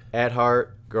 at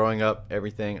heart, growing up,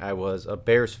 everything, I was a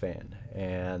Bears fan,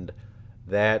 and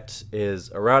that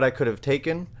is a route I could have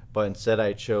taken, but instead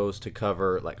I chose to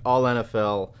cover like all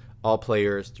NFL, all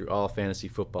players through all fantasy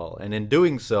football. And in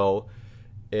doing so,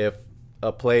 if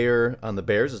a player on the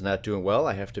Bears is not doing well,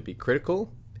 I have to be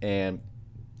critical. And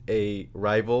a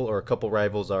rival or a couple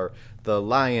rivals are the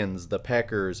Lions, the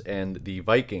Packers, and the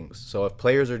Vikings. So if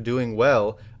players are doing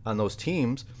well on those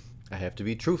teams, I have to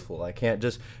be truthful. I can't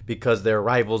just, because they're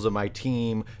rivals of my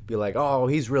team, be like, oh,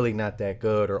 he's really not that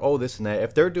good, or oh, this and that.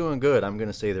 If they're doing good, I'm going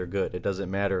to say they're good. It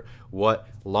doesn't matter what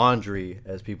laundry,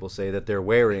 as people say, that they're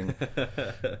wearing.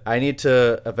 I need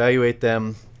to evaluate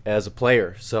them as a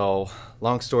player. So,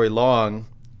 long story long,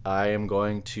 I am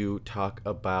going to talk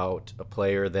about a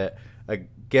player that,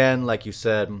 again, like you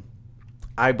said,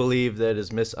 I believe that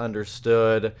is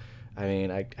misunderstood. I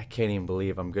mean, I can't even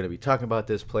believe I'm going to be talking about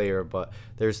this player, but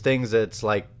there's things that's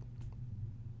like,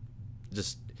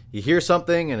 just you hear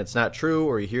something and it's not true,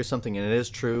 or you hear something and it is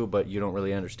true, but you don't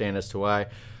really understand as to why.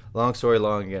 Long story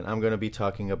long, again, I'm going to be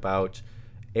talking about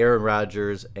Aaron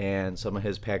Rodgers and some of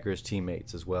his Packers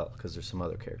teammates as well, because there's some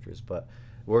other characters. But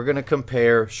we're going to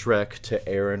compare Shrek to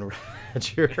Aaron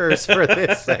Rodgers for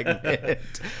this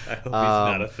segment. I hope he's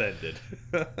not offended.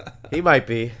 He might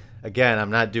be. Again, I'm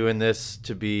not doing this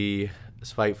to be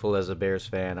spiteful as a Bears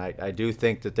fan. I do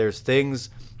think that there's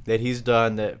things that he's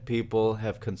done that people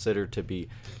have considered to be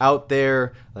out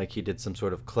there, like he did some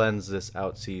sort of cleanse this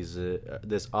off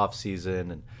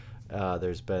season, and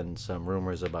there's been some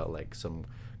rumors about like some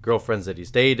girlfriends that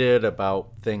he's dated,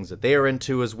 about things that they are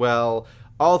into as well.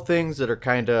 All things that are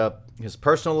kind of his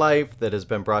personal life that has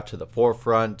been brought to the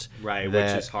forefront. Right,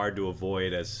 which is hard to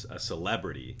avoid as a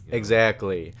celebrity.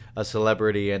 Exactly. A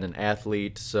celebrity and an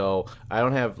athlete. So I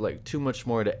don't have like too much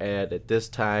more to add at this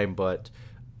time, but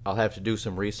I'll have to do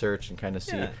some research and kind of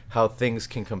see how things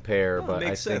can compare. But it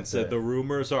makes sense that the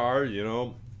rumors are,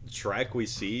 Shrek, we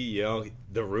see,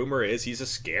 the rumor is he's a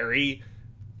scary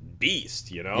beast,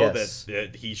 yes.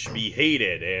 that he should be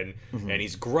hated and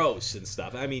he's gross and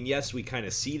stuff. I mean, yes, we kind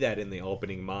of see that in the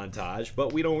opening montage,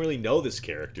 but we don't really know this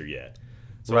character yet.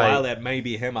 So while that may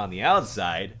be him on the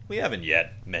outside, we haven't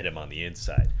yet met him on the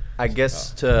inside. I guess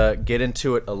to get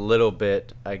into it a little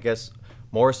bit, I guess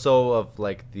more so of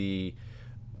like the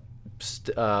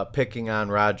picking on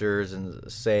Rodgers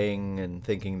and saying and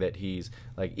thinking that he's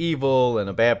like evil and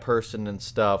a bad person and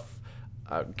stuff.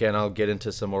 Again, I'll get into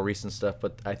some more recent stuff,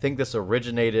 but I think this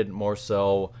originated more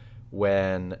so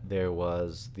when there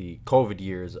was the COVID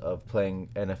years of playing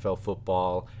NFL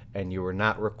football and you were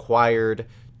not required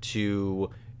to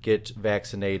get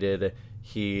vaccinated.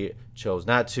 He chose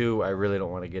not to. I really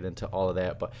don't want to get into all of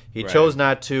that, but he chose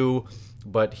not to,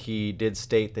 but he did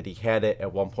state that he had it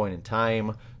at one point in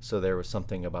time, so there was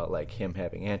something about like him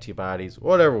having antibodies,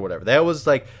 whatever. That was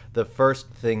like the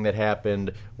first thing that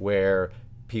happened where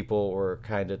people were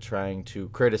kind of trying to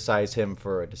criticize him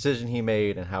for a decision he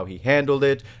made and how he handled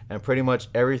it, and pretty much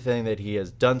everything that he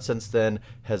has done since then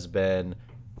has been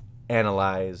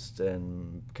analyzed,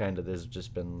 and kind of there's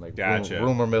just been like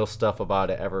rumor mill stuff about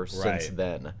it ever since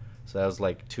then. So that was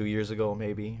like 2 years ago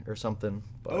maybe or something.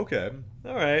 But okay,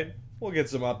 all right, we'll get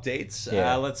some updates.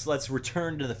 Let's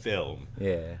return to the film.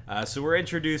 So we're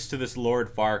introduced to this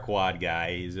Lord Farquaad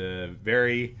guy. He's a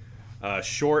very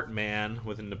short man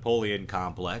with a Napoleon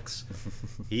complex.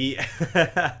 He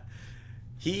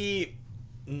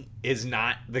is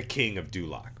not the king of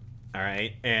Duloc, all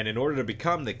right? And in order to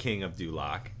become the king of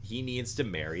Duloc, he needs to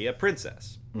marry a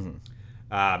princess.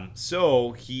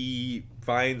 So he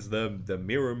finds the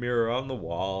mirror on the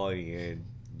wall and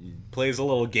he plays a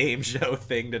little game show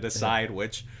thing to decide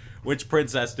which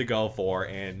princess to go for,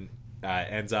 and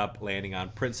ends up landing on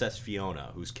Princess Fiona,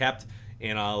 who's kept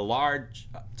in a large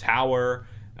tower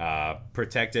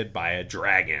protected by a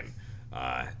dragon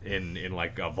in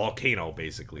like a volcano,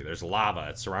 basically. There's lava.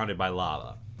 It's surrounded by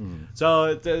lava.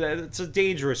 So it's a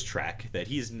dangerous trek that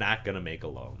he's not going to make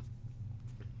alone.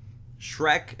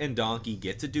 Shrek and Donkey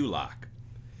get to Duloc,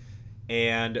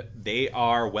 and they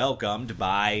are welcomed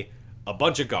by a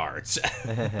bunch of guards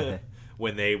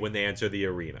when they enter the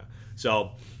arena.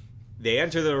 So they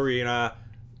enter the arena.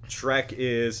 Shrek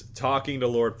is talking to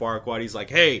Lord Farquaad. He's like,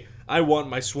 "Hey, I want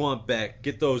my swamp back.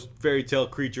 Get those fairy tale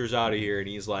creatures out of here." And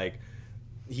he's like,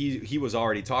 he was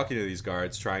already talking to these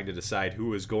guards, trying to decide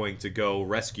who is going to go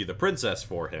rescue the princess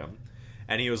for him.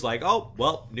 And he was like, "Oh,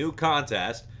 well, new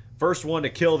contest. First one to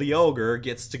kill the ogre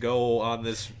gets to go on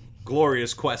this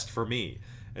glorious quest for me."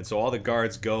 And so all the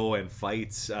guards go and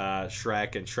fight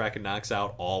Shrek, and Shrek knocks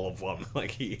out all of them.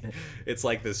 It's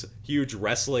like this huge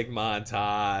wrestling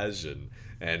montage,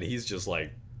 and he's just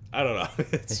like, I don't know.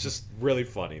 It's just really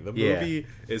funny. The movie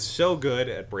is so good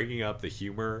at bringing up the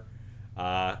humor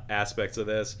aspects of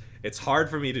this. It's hard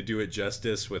for me to do it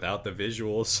justice without the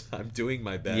visuals. I'm doing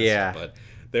my best, but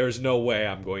there's no way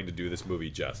I'm going to do this movie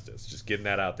justice. Just getting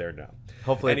that out there now.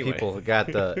 Hopefully people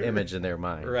got the image in their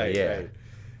mind. Right.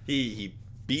 He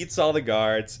beats all the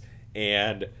guards,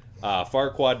 and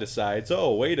Farquaad decides,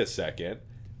 oh, wait a second.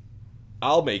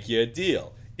 I'll make you a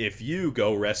deal. If you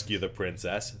go rescue the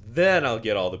princess, then I'll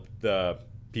get all the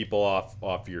people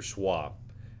off your swamp.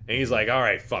 And he's like, all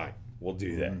right, fine. We'll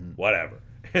do that. Whatever.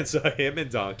 And so him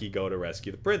and Donkey go to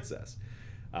rescue the princess.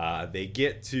 They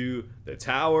get to the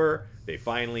tower. They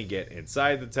finally get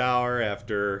inside the tower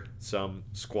after some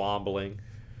squabbling.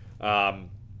 And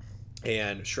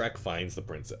Shrek finds the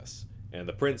princess. And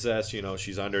the princess,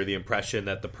 she's under the impression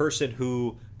that the person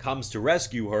who comes to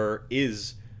rescue her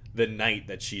is the knight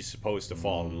that she's supposed to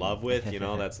fall in love with.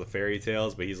 That's the fairy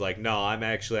tales. But he's like, no, I'm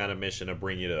actually on a mission to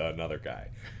bring you to another guy.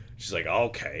 She's like,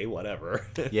 okay, whatever.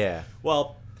 Yeah.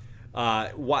 Well,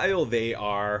 while they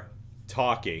are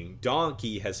talking,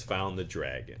 Donkey has found the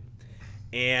dragon.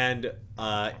 And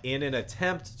in an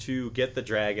attempt to get the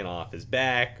dragon off his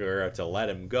back or to let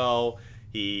him go,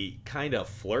 he kind of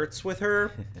flirts with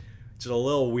her. It's a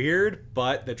little weird,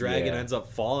 but the dragon ends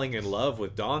up falling in love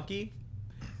with Donkey.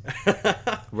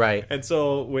 Right. And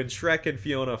so when Shrek and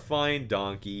Fiona find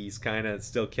Donkey, he's kind of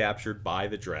still captured by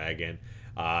the dragon.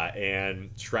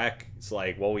 And Shrek's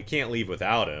like, well, we can't leave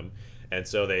without him. And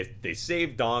so they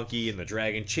save Donkey, and the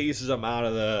dragon chases him out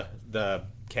of the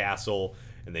castle.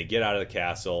 And they get out of the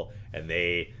castle, and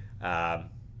they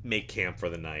make camp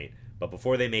for the night. But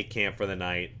before they make camp for the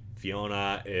night,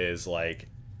 Fiona is like,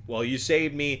 well, you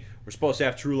saved me. We're supposed to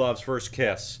have true love's first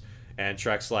kiss. And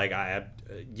Shrek's like,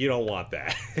 you don't want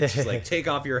that. She's like, take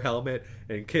off your helmet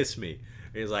and kiss me.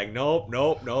 And he's like, nope,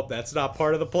 that's not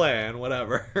part of the plan,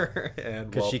 whatever.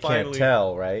 And because she can't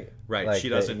tell, right? Right, like she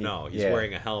doesn't know. He's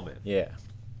wearing a helmet. Yeah.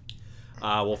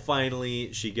 Well,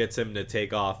 finally, she gets him to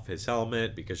take off his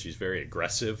helmet because she's very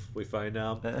aggressive, we find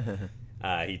out.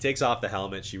 He takes off the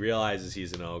helmet. She realizes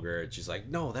he's an ogre. And she's like,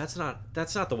 no, that's not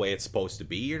the way it's supposed to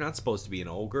be. You're not supposed to be an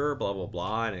ogre, blah, blah,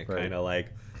 blah. And it kind of like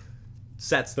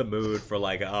sets the mood for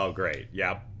like, oh, great.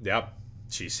 Yep.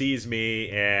 She sees me,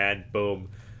 and boom,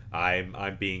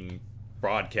 I'm being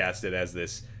broadcasted as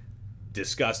this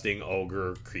disgusting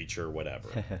ogre creature,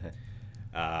 whatever.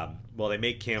 Well, they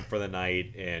make camp for the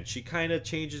night, and she kind of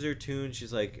changes her tune.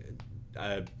 She's like,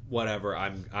 whatever,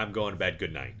 I'm going to bed,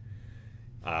 good night.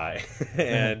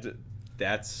 And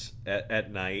that's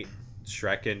at night.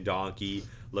 Shrek and Donkey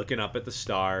looking up at the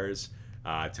stars,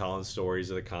 telling stories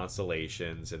of the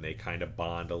constellations, and they kind of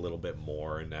bond a little bit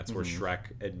more. And that's where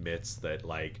Shrek admits that,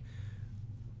 like,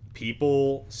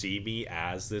 people see me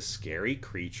as this scary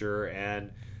creature,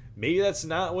 and maybe that's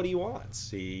not what he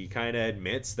wants. He kind of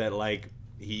admits that, like,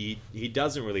 he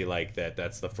doesn't really like that.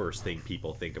 That's the first thing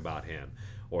people think about him,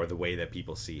 or the way that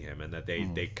people see him, and that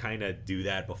they kind of do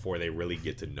that before they really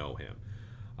get to know him.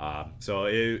 So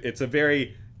it's a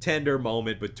very tender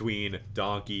moment between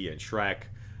Donkey and Shrek,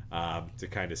 to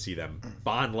kind of see them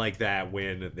bond like that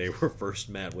when they were first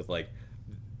met, with like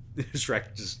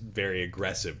Shrek just very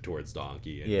aggressive towards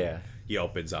Donkey, and he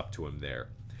opens up to him there.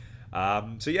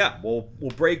 So yeah, we'll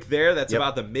break there. That's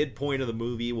about the midpoint of the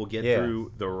movie. We'll get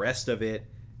through the rest of it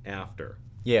after.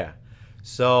 Yeah.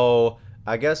 So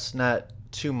I guess not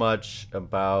too much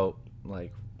about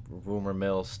like rumor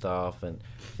mill stuff and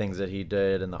things that he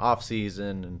did in the off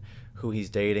season and who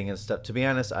he's dating and stuff. To be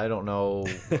honest, I don't know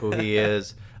who he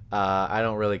is. I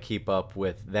don't really keep up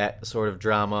with that sort of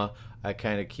drama. I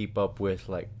kind of keep up with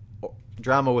like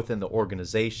drama within the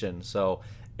organization. So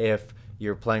if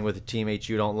you're playing with a teammate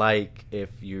you don't like,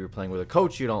 if you're playing with a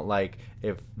coach you don't like,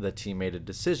 if the team made a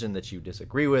decision that you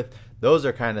disagree with, those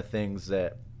are kind of things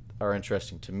that are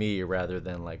interesting to me rather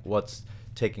than like what's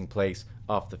taking place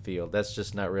off the field. That's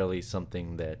just not really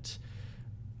something that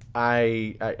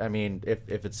I mean,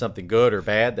 if it's something good or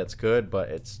bad, that's good, but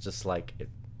it's just like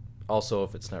also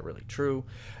if it's not really true.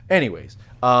 Anyways,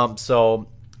 so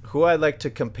who I'd like to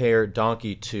compare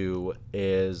Donkey to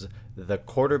is the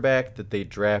quarterback that they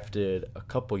drafted a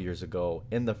couple years ago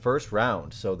in the first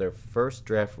round. So their first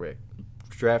draft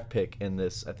pick in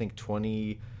this, I think,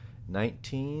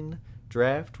 2019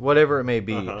 draft, whatever it may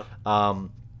be.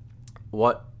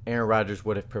 What Aaron Rodgers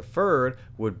would have preferred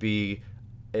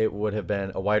would have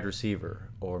been a wide receiver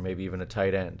or maybe even a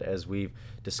tight end. As we've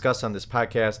discussed on this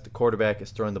podcast, the quarterback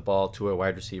is throwing the ball to a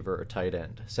wide receiver or tight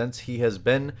end. Since he has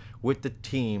been with the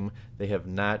team, they have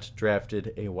not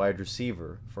drafted a wide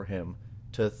receiver for him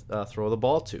to throw the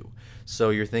ball to.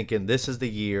 So you're thinking this is the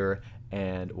year,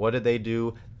 and what did they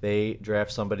do? They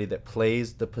draft somebody that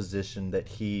plays the position that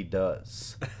he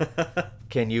does.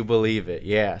 Can you believe it?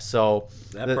 Yeah. So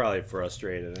that probably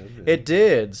frustrated him. It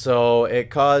did. So it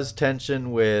caused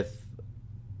tension with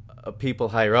people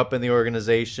higher up in the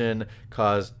organization,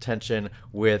 caused tension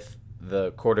with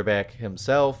the quarterback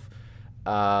himself.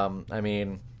 I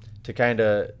mean, to kind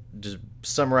of just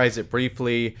summarize it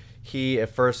briefly,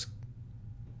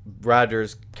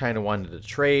 Rodgers kind of wanted to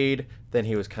trade, then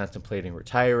he was contemplating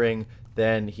retiring,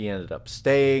 then he ended up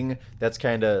staying. That's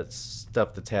kind of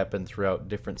stuff that's happened throughout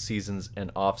different seasons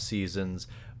and off seasons.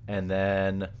 And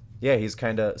then, yeah, he's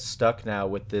kind of stuck now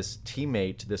with this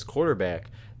teammate, this quarterback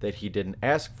that he didn't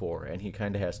ask for, and he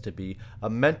kind of has to be a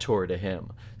mentor to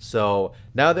him. So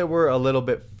now that we're a little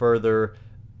bit further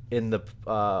in the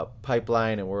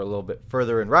pipeline and we're a little bit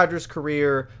further in Rodgers'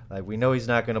 career, like, we know he's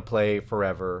not going to play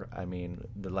forever. I mean,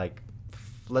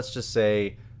 let's just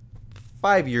say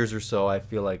 5 years or so, I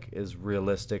feel like is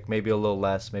realistic. Maybe a little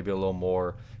less, maybe a little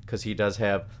more, because he does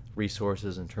have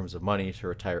resources in terms of money to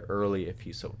retire early if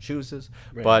he so chooses.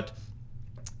 Right. But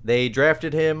they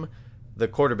drafted him, the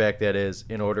quarterback that is,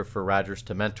 in order for Rodgers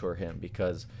to mentor him,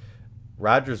 because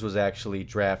Rodgers was actually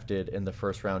drafted in the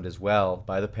first round as well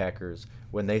by the Packers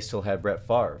when they still had Brett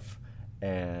Favre,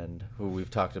 and who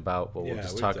we've talked about, but we'll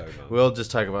just talk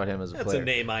about him as a player. That's a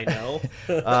name I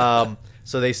know.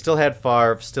 So they still had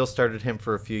Favre, still started him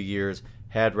for a few years,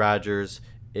 had Rodgers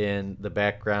in the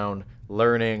background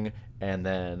learning, and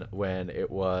then when it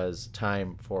was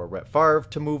time for Brett Favre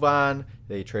to move on,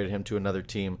 they traded him to another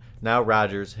team. Now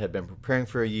Rodgers had been preparing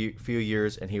for a few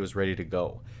years, and he was ready to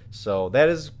go. So that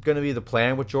is going to be the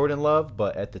plan with Jordan Love,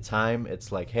 but at the time,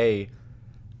 it's like, hey,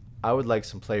 I would like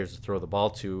some players to throw the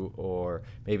ball to, or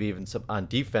maybe even some on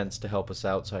defense to help us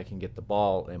out so I can get the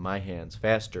ball in my hands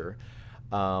faster.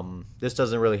 This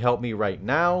doesn't really help me right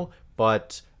now,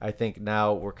 but I think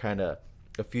now we're kind of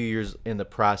a few years in the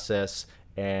process,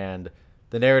 and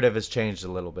the narrative has changed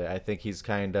a little bit. I think he's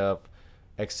kind of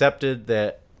accepted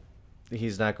that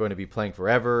he's not going to be playing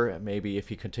forever. Maybe if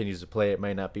he continues to play, it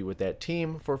might not be with that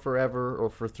team for forever or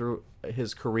for through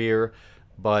his career,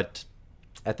 but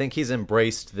I think he's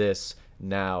embraced this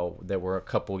now that we're a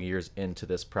couple years into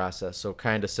this process. So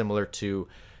kind of similar to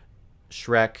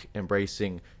Shrek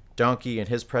embracing Donkey and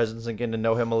his presence and getting to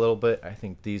know him a little bit. I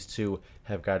think these two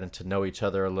have gotten to know each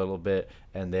other a little bit,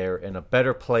 and they're in a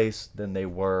better place than they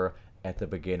were at the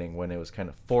beginning when it was kind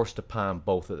of forced upon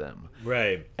both of them.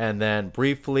 Right. And then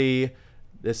briefly,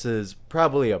 this is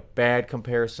probably a bad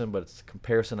comparison, but it's the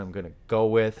comparison I'm going to go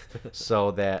with.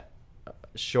 So that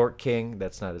Short King,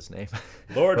 that's not his name.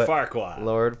 Lord Farquaad.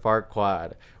 Lord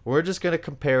Farquaad. We're just going to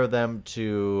compare them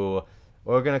to...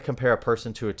 We're going to compare a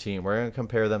person to a team. We're going to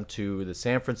compare them to the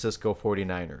San Francisco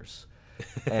 49ers.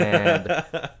 And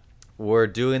we're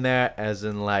doing that as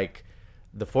in, like,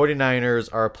 the 49ers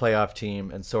are a playoff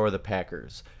team, and so are the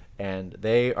Packers. And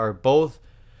they are both...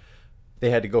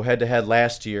 They had to go head-to-head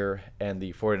last year, and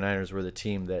the 49ers were the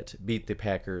team that beat the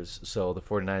Packers. So the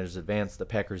 49ers advanced. The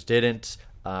Packers didn't.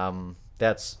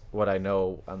 That's what I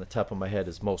know on the top of my head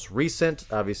is most recent.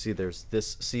 Obviously, there's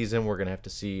this season. We're going to have to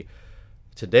see...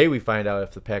 Today we find out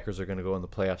if the Packers are going to go in the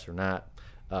playoffs or not.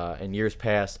 In years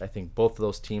past, I think both of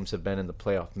those teams have been in the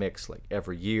playoff mix like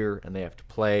every year, and they have to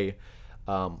play.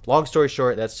 Long story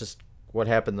short, that's just what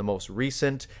happened the most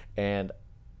recent, and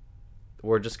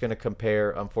we're just going to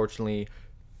compare, unfortunately,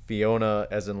 Fiona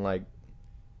as in like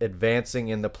advancing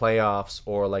in the playoffs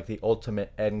or like the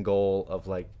ultimate end goal of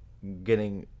like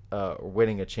getting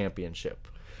winning a championship.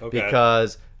 Okay.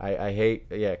 Because I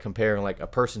hate comparing like a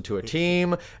person to a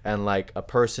team and like a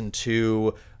person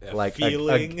to like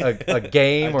a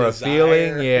game or a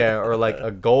feeling, or like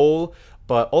a goal.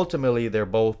 But ultimately, they're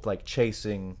both like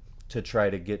chasing to try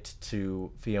to get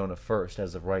to Fiona first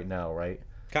as of right now, right?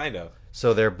 Kind of.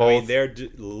 So they're both. I mean, they're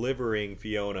delivering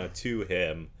Fiona to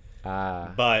him.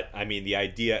 But I mean, the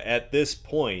idea at this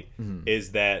point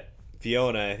is that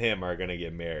Fiona and him are gonna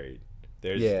get married.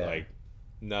 There's like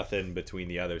nothing between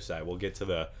the other side. We'll get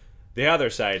to the other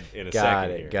side in a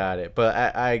second here. Got it.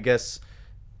 But I guess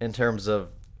in terms of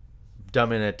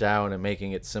dumbing it down and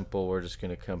making it simple, we're just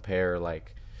going to compare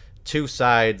like two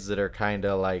sides that are kind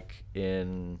of like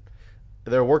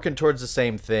they're working towards the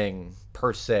same thing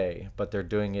per se, but they're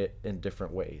doing it in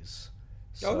different ways.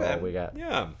 So we got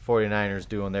 49ers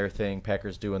doing their thing,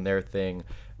 Packers doing their thing.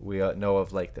 We know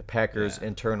of like the Packers'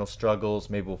 internal struggles.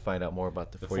 Maybe we'll find out more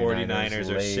about the 49ers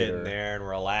are later. sitting there and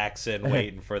relaxing,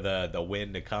 waiting for the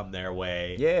win to come their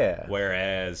way. Yeah.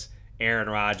 Whereas Aaron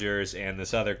Rodgers and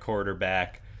this other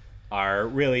quarterback are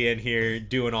really in here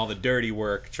doing all the dirty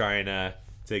work, trying to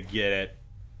get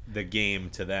the game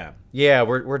to them. Yeah,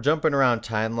 we're jumping around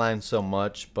timelines so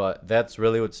much, but that's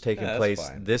really what's taking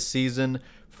place this season.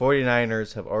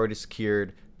 49ers have already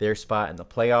secured their spot in the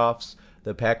playoffs.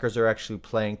 The Packers are actually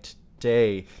playing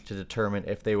today to determine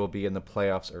if they will be in the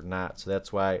playoffs or not. So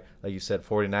that's why, like you said,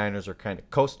 49ers are kind of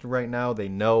coasting right now. They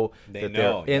know they're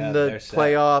in the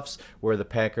playoffs, where the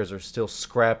Packers are still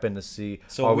scrapping to see,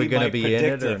 are we going to be in it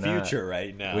or not? We might predict the future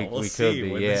right now. We see could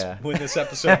be, when this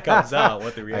episode comes out,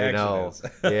 what the reaction is.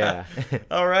 Yeah.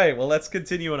 All right, well, let's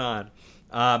continue on.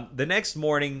 The next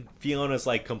morning, Fiona's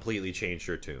like completely changed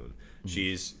her tune.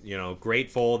 She's,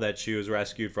 grateful that she was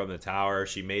rescued from the tower.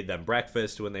 She made them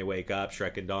breakfast when they wake up,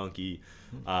 Shrek and Donkey.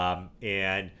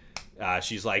 And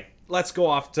she's like, let's go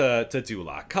off to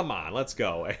Dulak. Come on, let's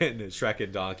go. And Shrek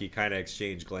and Donkey kind of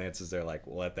exchange glances. They're like,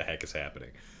 what the heck is happening?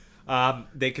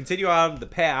 They continue on the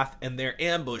path, and they're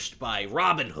ambushed by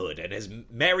Robin Hood and his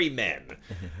merry men,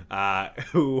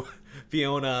 who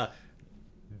Fiona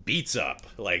beats up,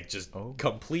 like just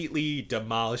completely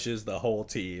demolishes the whole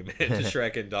team. And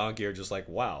Shrek and Donkey are just like,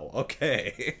 wow,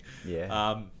 okay.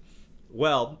 Yeah.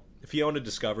 Well, Fiona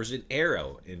discovers an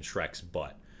arrow in Shrek's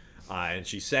butt, and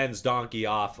she sends Donkey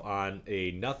off on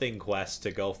a nothing quest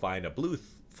to go find a blue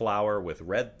flower with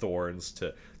red thorns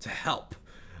to help,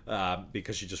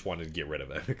 because she just wanted to get rid of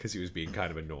him because he was being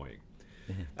kind of annoying.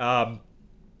 And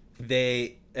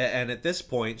at this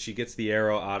point, she gets the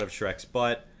arrow out of Shrek's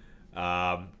butt.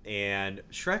 And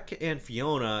Shrek and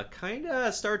Fiona kind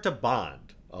of start to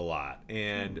bond a lot,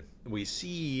 and we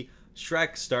see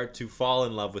Shrek start to fall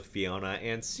in love with Fiona,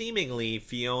 and seemingly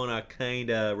Fiona kind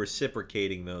of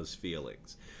reciprocating those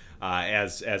feelings,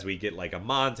 as we get like a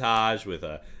montage with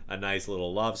a nice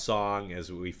little love song,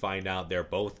 as we find out they're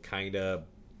both kind of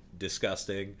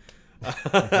disgusting.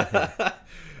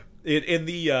 in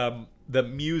the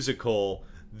musical,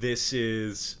 this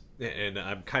is... And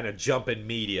I'm kind of jumping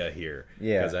media here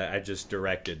because I just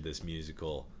directed this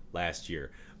musical last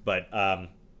year. But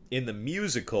in the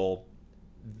musical,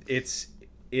 it's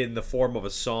in the form of a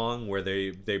song where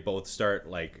they both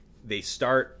start they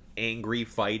start angry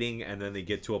fighting, and then they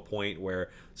get to a point where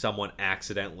someone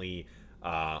accidentally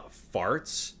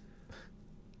farts,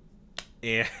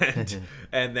 and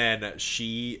and then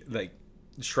Shrek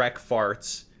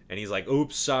farts. And he's like,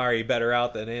 oops, sorry, better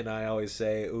out than in. I always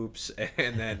say oops.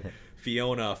 And then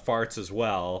Fiona farts as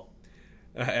well,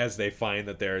 as they find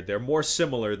that they're more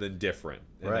similar than different.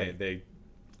 And right. They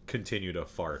continue to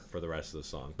fart for the rest of the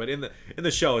song. But in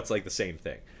the show, it's like the same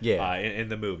thing. Yeah. In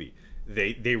the movie,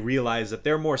 they realize that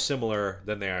they're more similar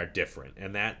than they are different.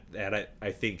 And that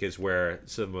I think is where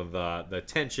some of the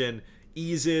tension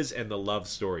eases and the love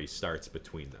story starts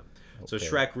between them. Okay. So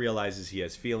Shrek realizes he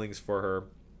has feelings for her.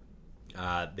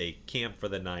 They camp for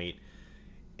the night,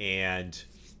 and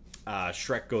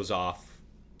Shrek goes off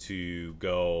to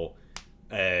go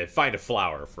find a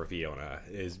flower for Fiona.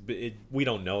 We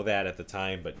don't know that at the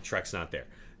time, but Shrek's not there.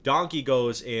 Donkey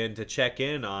goes in to check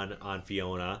in on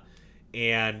Fiona,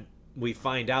 and we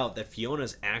find out that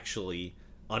Fiona's actually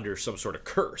under some sort of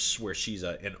curse where she's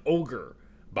an ogre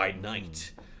by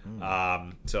night.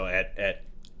 So at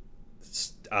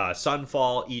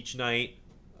sunfall each night,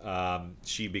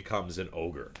 she becomes an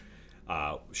ogre.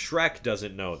 Shrek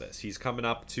doesn't know this. He's coming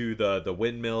up to the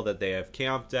windmill that they have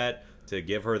camped at to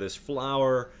give her this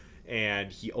flower,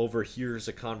 and he overhears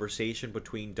a conversation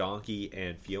between Donkey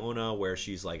and Fiona where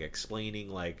she's like explaining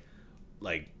like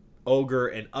ogre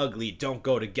and ugly don't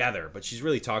go together, but she's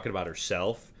really talking about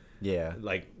herself. Yeah.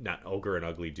 Like, not ogre and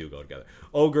ugly do go together.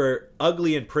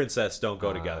 Ugly and princess don't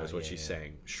go together is what she's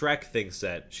saying. Shrek thinks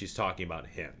that she's talking about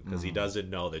him because he doesn't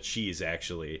know that she's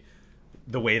actually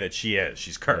the way that she is.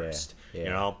 She's cursed, you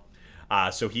know?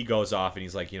 So he goes off and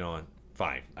he's like,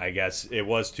 fine. I guess it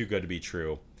was too good to be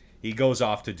true. He goes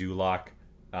off to Dulak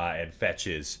and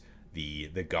fetches the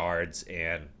guards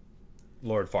and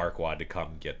Lord Farquaad to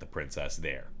come get the princess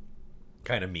there.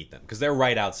 Kind of meet them because they're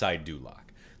right outside Dulak.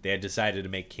 They had decided to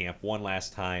make camp one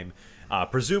last time,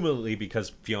 presumably because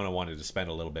Fiona wanted to spend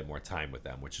a little bit more time with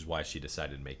them, which is why she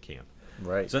decided to make camp.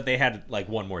 Right. So that they had like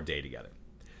one more day together.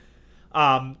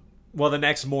 Well, the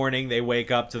next morning they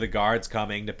wake up to the guards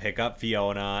coming to pick up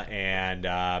Fiona, and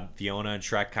Fiona and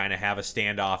Shrek kind of have a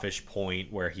standoffish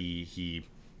point where he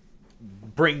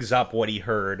brings up what he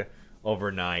heard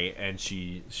overnight, and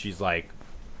she's like,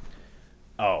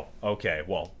 "Oh, okay,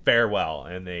 well, farewell,"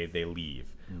 and they leave.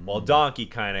 Well, Donkey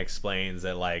kind of explains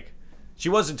that like she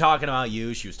wasn't talking about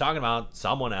you, she was talking about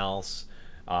someone else.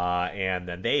 And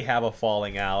then they have a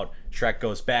falling out. Shrek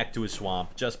goes back to his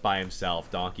swamp just by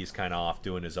himself. Donkey's kind of off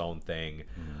doing his own thing.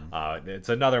 It's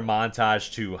another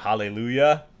montage to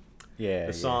Hallelujah,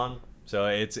 the song. So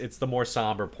it's the more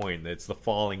somber point. It's the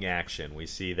falling action. We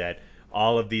see that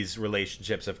all of these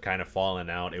relationships have kind of fallen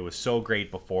out. It was so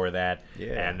great before that,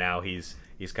 and now he's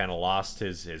kind of lost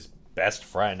his best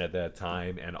friend at that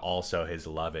time, and also his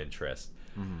love interest.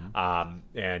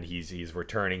 And he's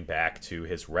returning back to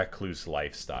his recluse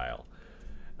lifestyle.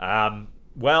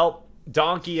 Well,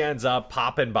 Donkey ends up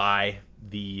popping by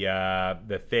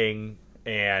the thing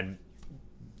and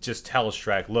just tells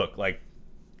Shrek, look, like,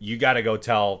 you got to go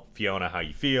tell Fiona how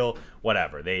you feel,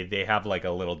 whatever. They have like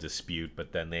a little dispute,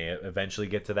 but then they eventually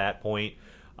get to that point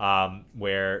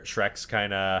where Shrek's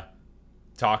kind of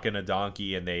talking to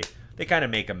Donkey, and they kind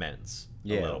of make amends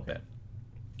a little bit.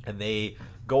 And they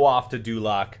go off to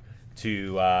Duloc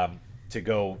to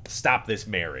go stop this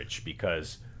marriage,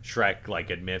 because Shrek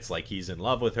like admits like he's in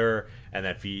love with her, and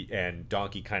that and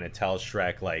Donkey kind of tells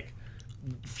Shrek like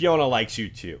Fiona likes you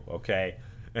too, okay?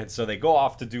 And so they go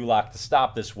off to Duloc to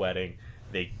stop this wedding.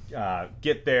 They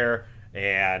get there,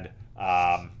 and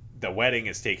the wedding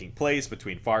is taking place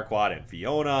between Farquaad and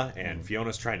Fiona, and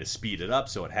Fiona's trying to speed it up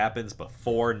so it happens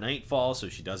before nightfall so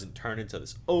she doesn't turn into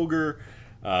this ogre.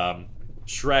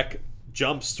 Shrek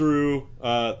jumps through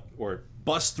or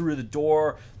busts through the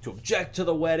door to object to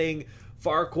the wedding.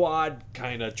 Farquaad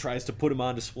kind of tries to put him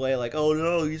on display like, oh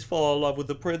no, he's fallen in love with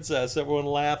the princess. Everyone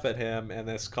laugh at him, and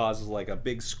this causes like a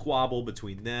big squabble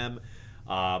between them.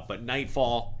 But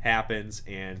nightfall happens,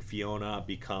 and Fiona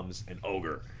becomes an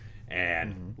ogre.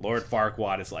 And Lord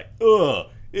Farquaad is like, ugh,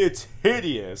 it's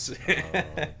hideous.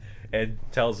 And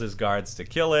tells his guards to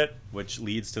kill it, which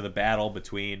leads to the battle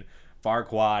between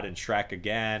Farquaad and Shrek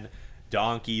again.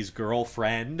 Donkey's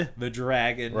girlfriend, the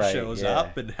dragon, shows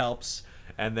up and helps,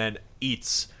 and then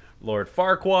eats Lord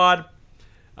Farquaad.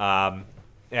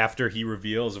 After he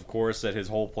reveals, of course, that his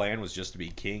whole plan was just to be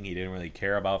king. He didn't really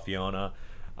care about Fiona.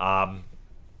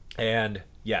 And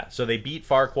yeah, so they beat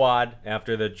Farquaad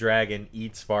after the dragon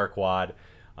eats Farquaad,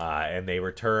 and they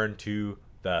return to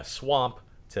the swamp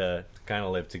to kind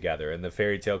of live together. And the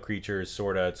fairy tale creatures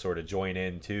sort of join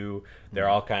in too. They're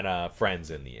all kind of friends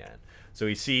in the end. So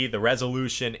we see the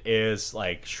resolution is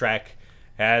like Shrek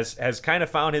has kind of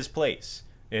found his place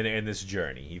in this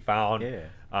journey. He found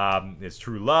his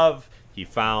true love. He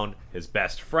found his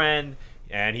best friend.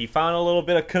 And he found a little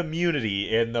bit of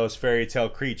community in those fairy tale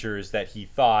creatures that he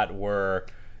thought were,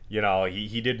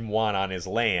 he didn't want on his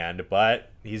land, but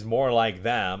he's more like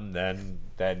them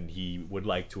than he would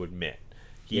like to admit.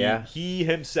 He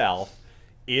himself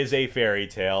is a fairy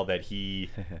tale that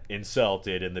he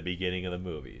insulted in the beginning of the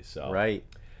movie. So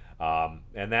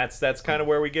and that's kind of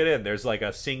where we get in. There's like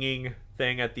a singing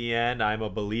thing at the end, I'm a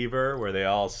Believer, where they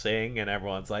all sing and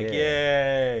everyone's like,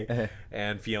 yay!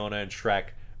 And Fiona and Shrek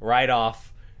ride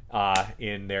off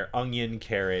in their onion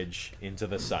carriage into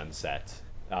the sunset,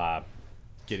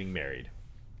 getting married,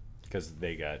 because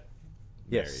they got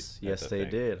married. Yes, they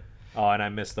did. Oh, and I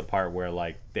missed the part where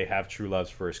like they have true love's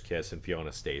first kiss and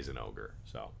Fiona stays an ogre.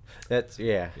 So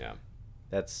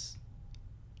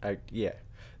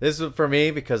This is for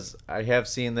me because I have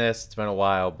seen this. It's been a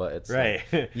while, but it's right.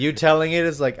 Like, you telling it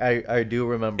is like I do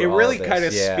remember. It all really of this. kind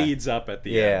of speeds up at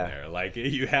the end there. Like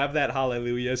you have that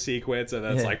hallelujah sequence, and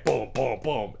then it's like boom, boom,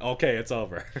 boom. Okay, it's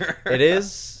over. It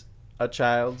is a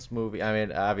child's movie. I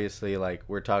mean, obviously, like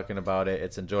we're talking about it,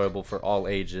 it's enjoyable for all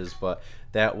ages, but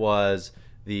that was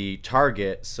the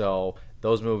target. So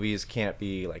those movies can't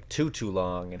be like too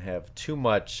long and have too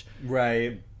much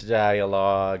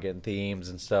dialogue and themes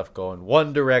and stuff go in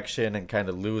one direction and kind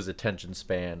of lose attention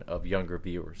span of younger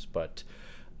viewers. But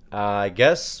I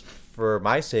guess for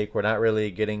my sake, we're not really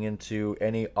getting into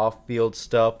any off-field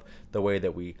stuff the way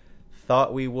that we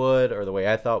thought we would, or the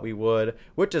way I thought we would,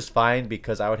 which is fine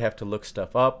because I would have to look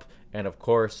stuff up. And of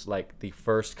course, like the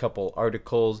first couple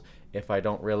articles, if I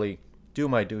don't really do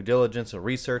my due diligence of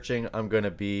researching, I'm going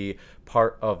to be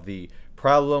part of the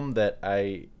problem that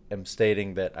I am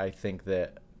stating that I think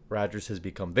that Rogers has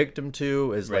become victim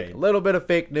to is like a little bit of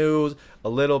fake news, a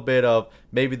little bit of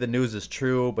maybe the news is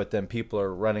true, but then people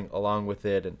are running along with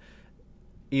it. And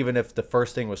even if the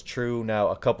first thing was true, now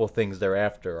a couple things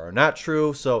thereafter are not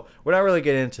true. So we're not really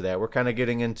getting into that. We're kind of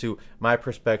getting into my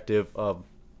perspective of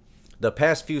the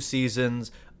past few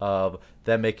seasons, of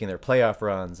them making their playoff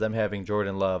runs, them having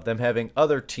Jordan Love, them having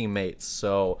other teammates.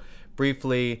 So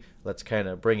briefly, let's kind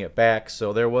of bring it back.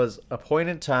 So there was a point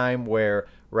in time where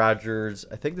Rodgers,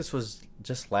 I think this was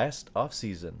just last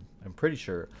offseason, I'm pretty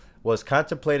sure, was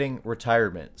contemplating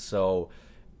retirement. So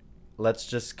let's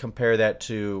just compare that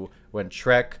to when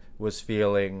Shrek was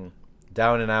feeling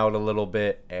down and out a little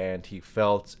bit, and he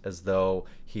felt as though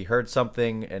he heard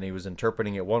something and he was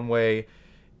interpreting it one way.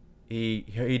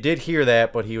 He did hear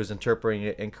that, but he was interpreting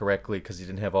it incorrectly because he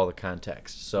didn't have all the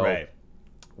context. So Right.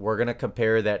 we're going to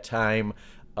compare that time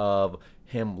of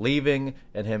him leaving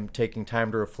and him taking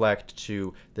time to reflect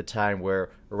to the time where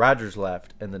Rodgers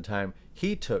left and the time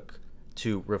he took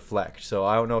to reflect. So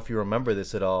I don't know if you remember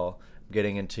this at all,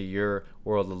 getting into your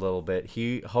world a little bit.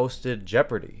 He hosted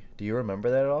Jeopardy. Do you remember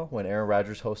that at all? When Aaron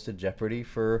Rodgers hosted Jeopardy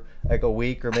for like a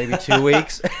week or maybe 2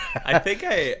 weeks? I think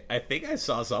I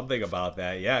saw something about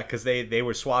that. Yeah, because they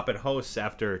were swapping hosts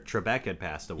after Trebek had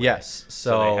passed away. Yes,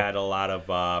 so they had a lot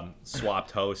of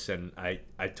swapped hosts, and I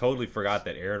totally forgot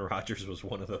that Aaron Rodgers was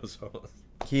one of those hosts.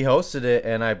 He hosted it,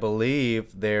 and I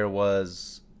believe there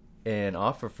was an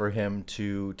offer for him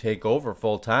to take over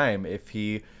full time if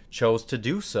he chose to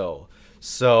do so.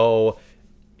 So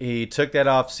he took that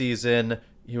off season.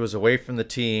 He was away from the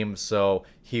team, so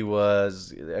he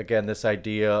was, again, this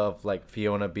idea of like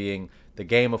Fiona being the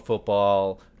game of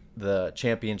football, the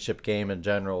championship game in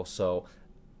general. So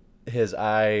his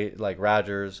eye, like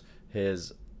Rodgers,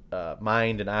 his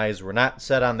mind and eyes were not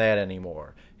set on that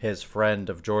anymore. His friend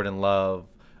of Jordan Love,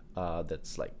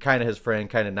 that's like kind of his friend,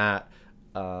 kind of not.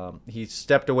 He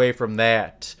stepped away from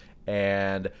that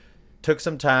and took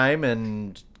some time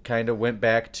and kind of went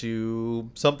back to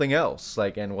something else,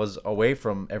 like, and was away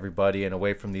from everybody and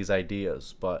away from these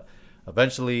ideas. But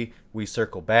eventually we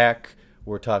circle back.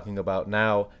 We're talking about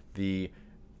now the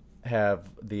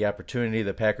opportunity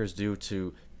the Packers do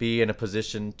to be in a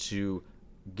position to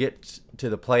get to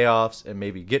the playoffs and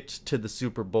maybe get to the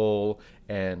Super Bowl,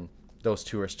 and those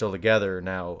two are still together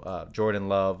now. Jordan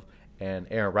Love and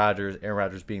Aaron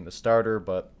Rodgers being the starter,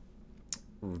 but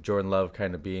Jordan Love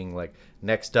kind of being like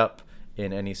next up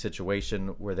in any situation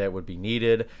where that would be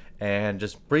needed. And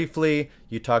just briefly,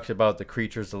 you talked about the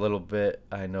creatures a little bit.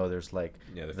 I know there's like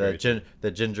the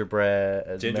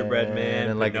gingerbread man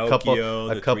and like Pinocchio,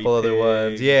 a couple other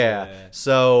ones. Yeah.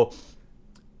 So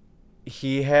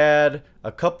he had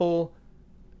a couple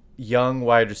young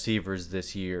wide receivers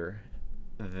this year.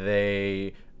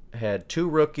 They had 2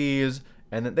 rookies,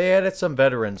 and they added some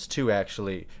veterans too,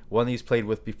 actually. One he's played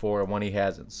with before and one he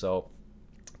hasn't. So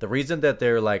the reason that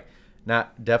they're like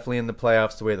not definitely in the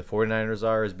playoffs the way the 49ers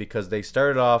are is because they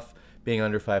started off being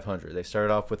under 500. They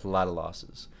started off with a lot of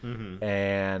losses. Mm-hmm.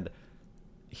 And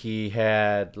he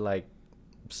had like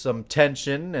some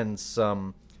tension and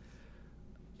some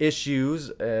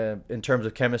issues in terms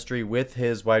of chemistry with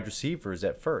his wide receivers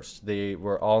at first. They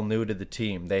were all new to the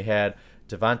team. They had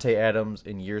Devontae Adams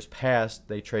in years past.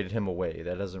 They traded him away.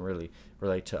 That doesn't really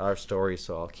relate to our story,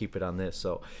 so I'll keep it on this.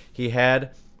 So he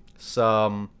had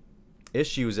some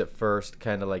issues at first,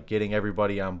 kind of like getting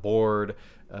everybody on board,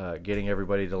 getting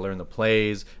everybody to learn the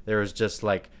plays. There was just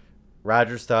like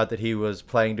Rodgers thought that he was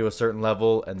playing to a certain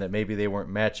level and that maybe they weren't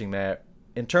matching that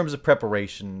in terms of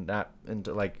preparation, not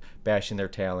into like bashing their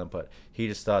talent, but he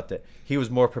just thought that he was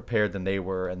more prepared than they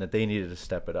were and that they needed to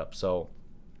step it up. So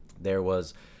there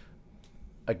was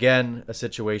again a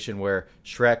situation where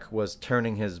Shrek was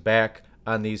turning his back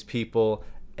on these people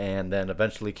and then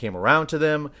eventually came around to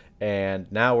them, and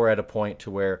now we're at a point to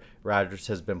where Rodgers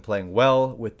has been playing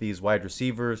well with these wide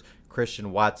receivers.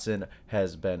 Christian Watson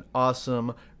has been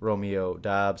awesome. Romeo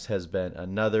Doubs has been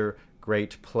another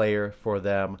great player for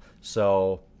them.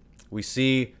 So we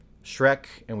see Shrek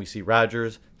and we see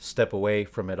Rodgers step away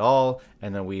from it all,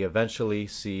 and then we eventually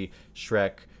see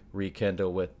Shrek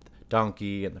rekindle with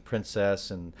Donkey and the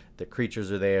princess, and the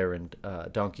creatures are there, and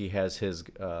Donkey has his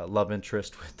love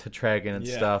interest with the dragon and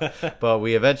stuff. But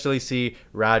we eventually see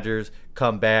Rodgers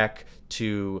come back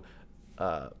to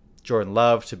Jordan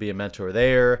Love to be a mentor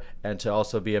there, and to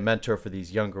also be a mentor for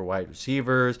these younger wide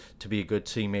receivers, to be good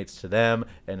teammates to them,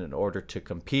 and in order to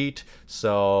compete.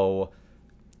 So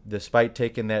despite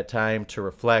taking that time to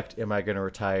reflect, am I going to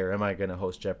retire? Am I going to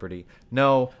host Jeopardy?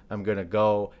 No, I'm going to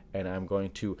go, and I'm going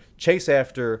to chase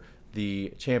after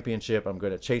the championship. I'm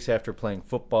going to chase after playing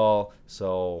football.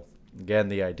 So again,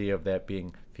 the idea of that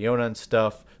being Fiona and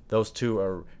stuff, those two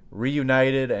are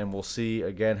reunited, and we'll see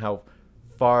again how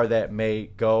far that may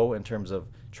go in terms of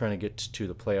trying to get to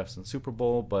the playoffs and Super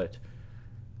Bowl. But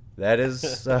that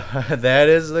is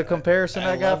the comparison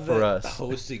I got love for that us.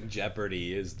 hosting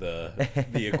Jeopardy is the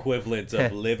equivalent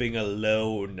of living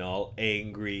alone, all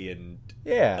angry and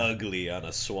ugly on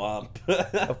a swamp.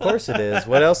 Of course it is.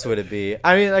 What else would it be?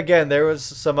 I mean, again, there was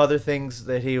some other things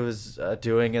that he was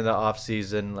doing in the off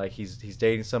season. Like he's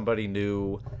dating somebody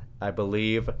new, I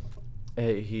believe.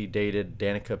 He dated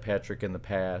Danica Patrick in the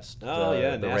past. Oh,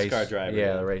 the NASCAR driver.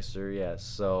 Yeah, the racer, yes.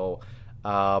 So,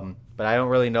 but I don't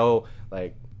really know,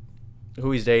 like,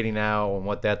 who he's dating now and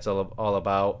what that's all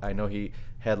about. I know he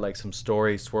had, like, some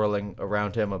story swirling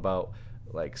around him about,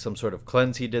 like, some sort of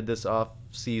cleanse he did this off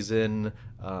season,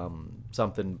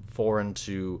 something foreign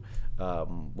to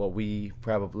what we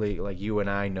probably, like you and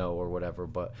I know or whatever,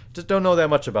 but just don't know that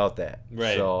much about that.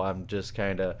 Right. So I'm just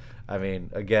kind of, I mean,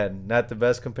 again, not the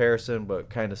best comparison, but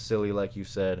kind of silly, like you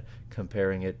said,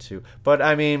 comparing it to. But,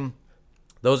 I mean,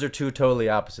 those are two totally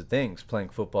opposite things, playing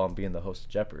football and being the host of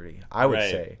Jeopardy. I would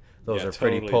say those are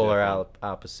pretty totally polar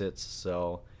opposites.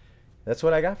 So that's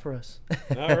what I got for us.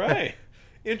 All right.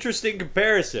 Interesting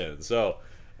comparison. So,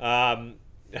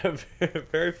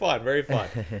 very fun, very fun.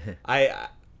 I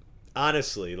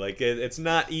honestly, like, it's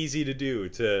not easy to do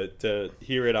to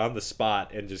hear it on the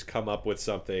spot and just come up with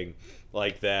something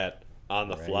like that on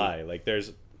the fly. Like,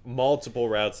 there's multiple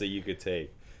routes that you could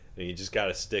take, and you just got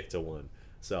to stick to one.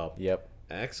 So,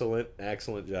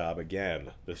 excellent job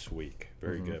again this week.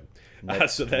 Very good.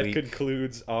 So that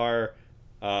concludes our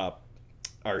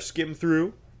skim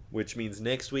through, which means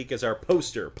next week is our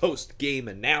post-game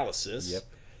analysis. Yep.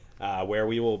 Where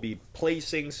we will be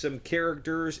placing some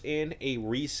characters in a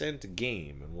recent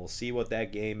game. And we'll see what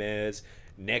that game is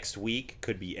next week.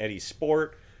 Could be any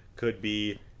sport. Could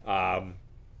be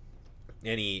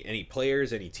any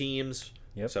players, any teams.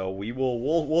 Yep. So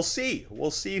we'll see.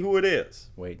 We'll see who it is.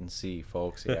 Wait and see,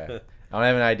 folks. Yeah. I don't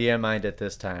have an idea in mind at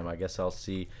this time. I guess I'll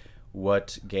see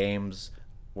what games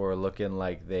were looking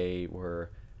like they were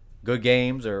good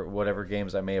games or whatever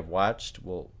games I may have watched.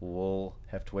 We'll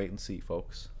have to wait and see,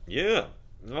 folks. Yeah.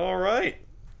 All right.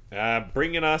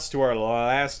 Bringing us to our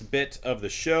last bit of the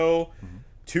show.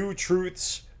 2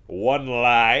 truths, 1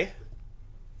 lie.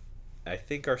 I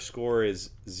think our score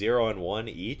is 0-1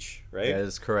 each, right? That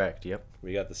is correct. Yep.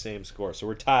 We got the same score, so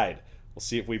we're tied. We'll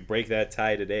see if we break that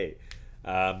tie today.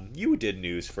 You did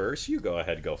news first. You go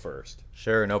ahead, go first.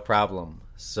 Sure, no problem.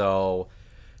 So,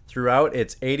 throughout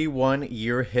its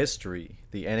 81-year history,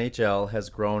 the NHL has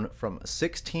grown from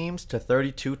 6 teams to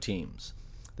 32 teams.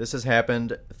 This has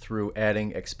happened through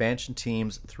adding expansion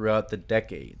teams throughout the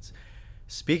decades.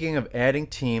 Speaking of adding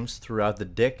teams throughout the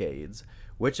decades,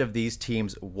 which of these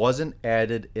teams wasn't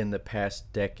added in the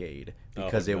past decade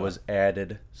because it was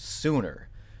added sooner?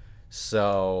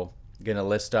 So, I'm going to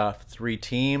list off 3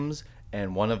 teams,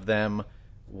 and one of them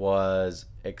was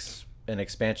an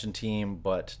expansion team,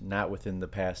 but not within the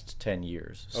past 10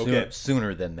 years.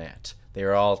 Sooner than that. They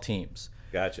are all teams.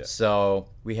 Gotcha. So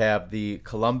we have the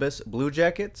Columbus Blue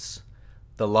Jackets,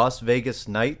 the Las Vegas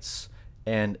Knights,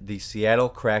 and the Seattle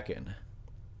Kraken.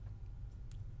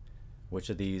 Which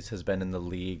of these has been in the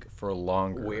league for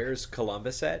longer? Where's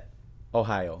Columbus at?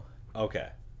 Ohio. Okay.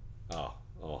 Oh,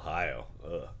 Ohio.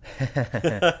 Ugh.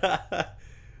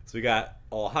 So we got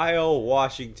Ohio,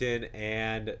 Washington,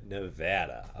 and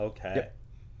Nevada. Okay.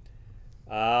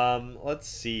 Yep. Let's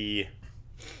see.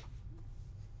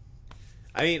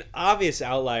 I mean, obvious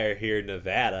outlier here,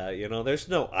 Nevada. You know, there's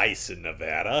no ice in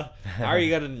Nevada. How are you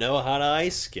going to know how to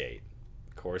ice skate?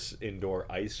 Of course, indoor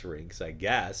ice rinks, I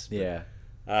guess. But,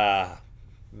 yeah.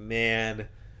 Man,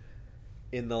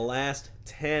 in the last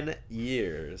 10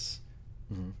 years,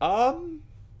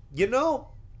 you know,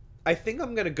 I think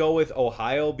I'm going to go with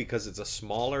Ohio because it's a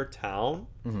smaller town.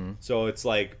 So it's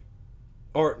like,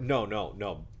 or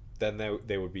no. Then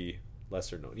they would be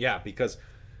lesser known. Yeah, because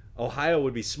Ohio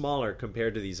would be smaller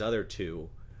compared to these other two.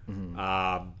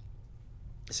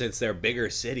 Since they're bigger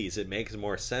cities, it makes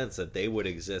more sense that they would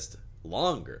exist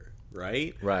longer,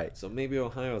 right? Right. So maybe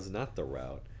Ohio's not the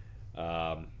route.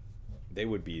 They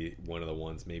would be one of the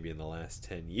ones maybe in the last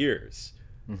 10 years.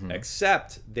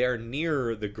 Except they're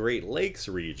near the Great Lakes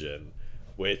region,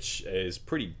 which is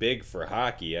pretty big for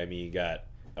hockey. I mean, you got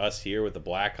us here with the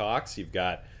Blackhawks. You've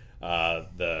got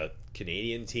the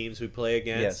Canadian teams we play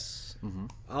against. Yes.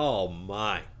 Oh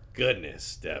my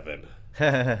goodness, Devin.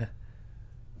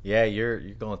 Yeah, you're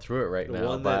going through it right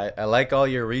now, but I like all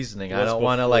your reasoning. I don't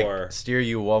want to like steer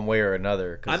you one way or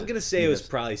another. I'm gonna say it was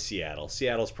probably Seattle.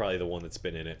 Seattle's probably the one that's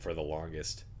been in it for the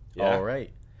longest. Yeah. All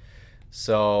right.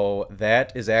 So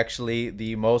that is actually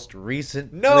the most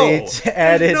recent There's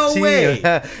added no team.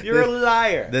 way. You're a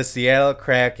liar. The Seattle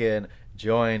Kraken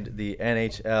joined the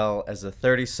NHL as the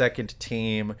 32nd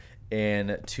team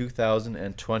in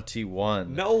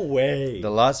 2021. No way. The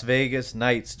Las Vegas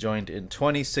Knights joined in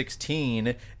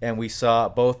 2016, and we saw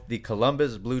both the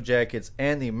Columbus Blue Jackets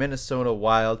and the Minnesota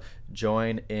Wild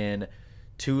join in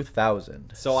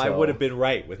 2000. So I would have been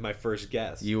right with my first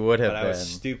guess. You would have but been. I was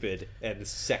stupid and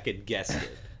second guessed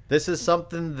it. This is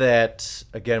something that,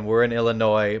 again, we're in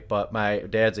Illinois, but my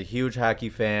dad's a huge hockey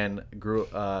fan.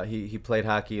 He played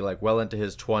hockey like well into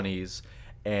his 20s,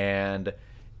 and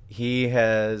he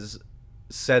has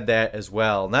said that as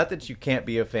well. Not that you can't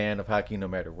be a fan of hockey no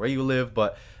matter where you live,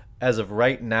 but as of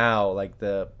right now, like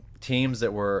the teams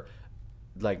that were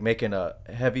like making a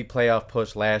heavy playoff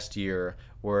push last year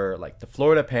were like the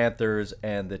Florida Panthers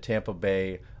and the Tampa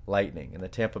Bay Lightning. And the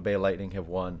Tampa Bay Lightning have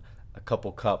won a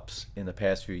couple cups in the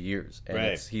past few years. And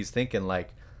right. He's thinking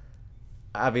like,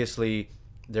 obviously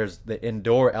there's the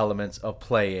indoor elements of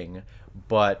playing,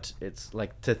 but it's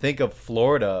like to think of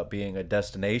Florida being a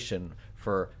destination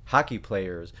for hockey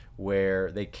players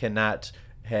where they cannot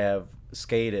have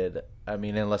skated. I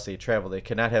mean, unless they travel, they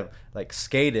cannot have like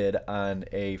skated on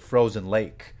a frozen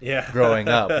lake growing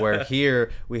up. Where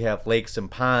here we have lakes and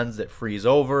ponds that freeze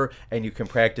over, and you can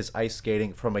practice ice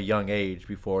skating from a young age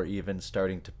before even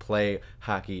starting to play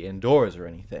hockey indoors or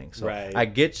anything. So right. I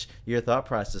get your thought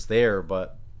process there,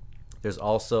 but there's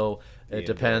also, it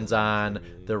depends on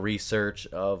the research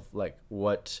of like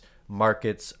what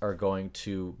markets are going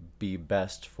to be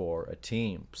best for a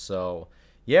team. So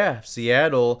yeah,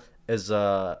 Seattle is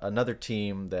another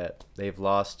team that they've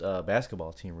lost a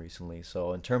basketball team recently.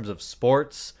 So in terms of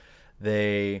sports,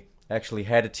 they actually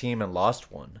had a team and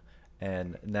lost one,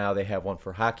 and now they have one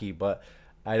for hockey. But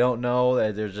I don't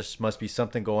know, there just must be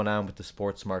something going on with the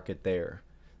sports market there.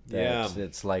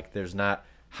 It's like there's not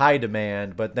high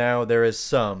demand, but now there is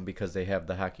some because they have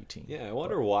the hockey team. Yeah, I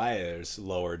wonder why there's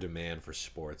lower demand for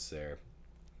sports there.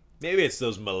 Maybe it's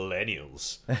those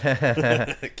millennials.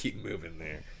 Keep moving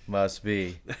there. Must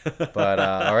be. But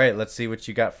all right, let's see what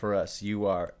you got for us. You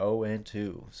are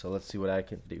 0-2, so let's see what I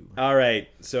can do. All right,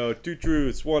 so 2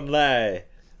 truths, 1 lie.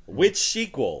 Which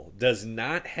sequel does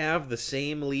not have the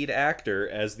same lead actor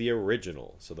as the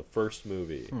original? So the first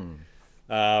movie.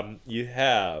 You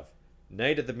have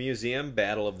Night at the Museum,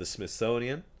 Battle of the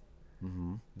Smithsonian,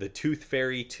 The Tooth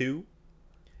Fairy 2,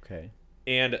 okay,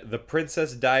 and The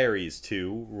Princess Diaries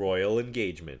 2, Royal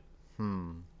Engagement.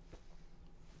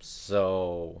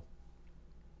 So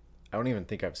I don't even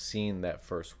think I've seen that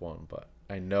first one, but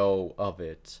I know of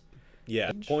it.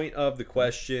 Yeah. The point of the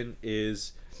question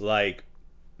is like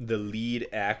the lead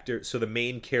actor. So the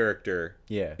main character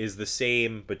is the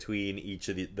same between each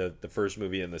of the first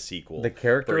movie and the sequel. The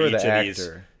character or the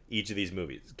actor? Each of these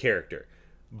movies. Character.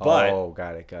 But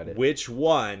got it. Which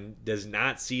one does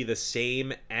not see the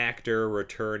same actor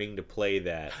returning to play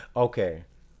that? Okay.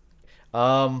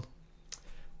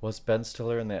 Was Ben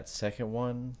Stiller in that second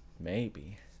one?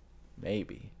 Maybe.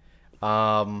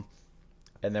 And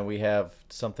then we have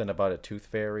something about a tooth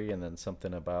fairy and then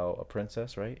something about a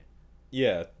princess, right?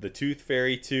 Yeah, The Tooth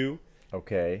Fairy 2.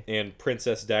 Okay. And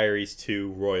Princess Diaries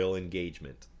 2, Royal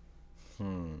Engagement. I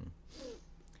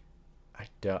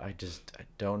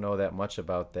don't know that much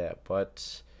about that,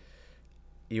 but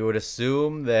you would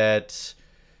assume that,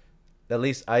 at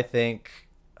least I think,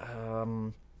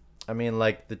 I mean,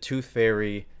 like the Tooth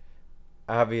Fairy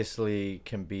obviously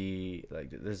can be like,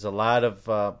 there's a lot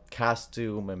of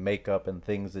costume and makeup and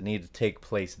things that need to take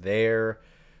place there.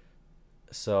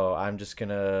 So I'm just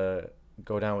gonna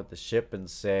go down with the ship and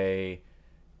say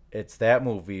it's that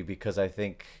movie, because I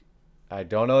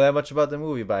don't know that much about the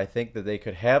movie, but I think that they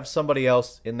could have somebody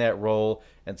else in that role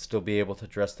and still be able to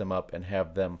dress them up and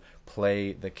have them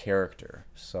play the character.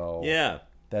 So yeah,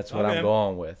 that's what I'm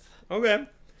going with. Okay.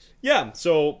 Yeah,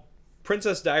 so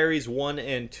Princess Diaries 1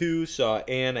 and 2 saw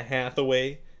Anne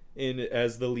Hathaway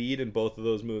as the lead in both of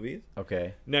those movies.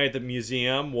 Okay. Night at the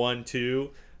Museum 1,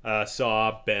 2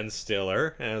 saw Ben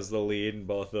Stiller as the lead in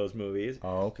both of those movies.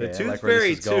 Oh, okay. The Tooth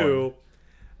Fairy 2,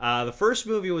 the first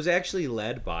movie was actually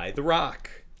led by The Rock.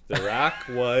 The Rock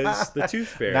was the Tooth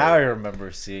Fairy. Now I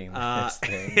remember seeing this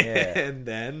thing. Yeah. And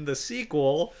then the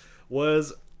sequel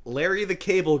was Larry the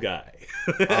Cable Guy.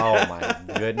 Oh my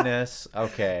goodness.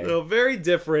 Okay. So very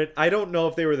different. I don't know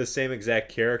if they were the same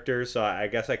exact character, so I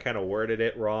guess I kind of worded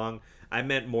it wrong. I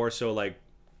meant more so like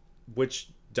which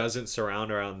doesn't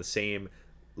surround around the same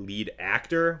lead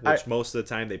actor, which most of the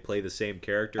time they play the same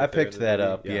character. I picked that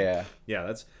up. Yeah.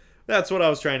 Yeah, that's what I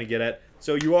was trying to get at.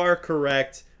 So you are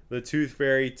correct. The Tooth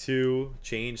Fairy 2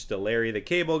 changed to Larry the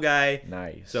Cable Guy.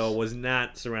 Nice. So it was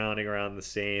not surrounding around the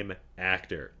same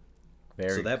actor.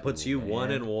 Very so that puts you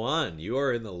man. 1-1. You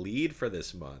are in the lead for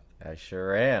this month. I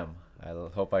sure am. I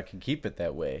hope I can keep it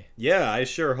that way. Yeah, I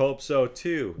sure hope so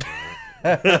too.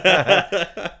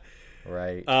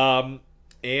 Right.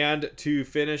 And to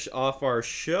finish off our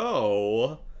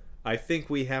show, I think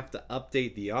we have to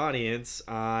update the audience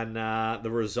on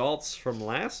the results from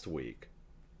last week.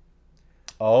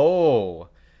 Oh,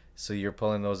 so you're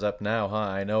pulling those up now, huh?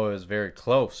 I know it was very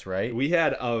close, right? We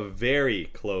had a very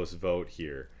close vote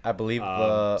here. I believe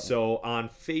so on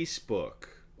Facebook,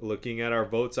 looking at our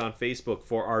votes on Facebook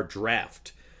for our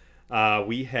draft,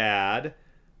 we had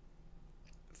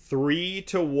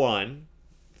 3-1.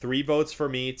 3 votes for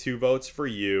me, 2 votes for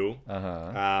you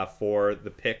for the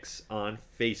picks on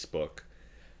Facebook.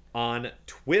 On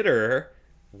Twitter,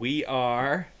 we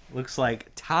are, looks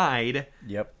like, tied.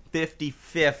 Yep.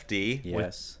 50-50.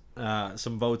 Yes. With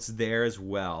some votes there as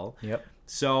well. Yep.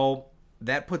 So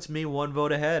that puts me 1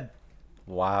 vote ahead.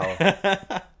 Wow.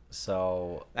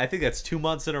 So I think that's 2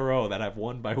 months in a row that I've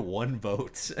won by 1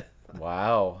 vote.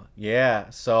 wow. Yeah.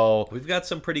 So We've got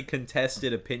some pretty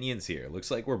contested opinions here.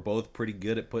 Looks like we're both pretty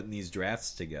good at putting these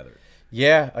drafts together.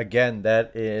 yeah, again,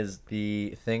 that is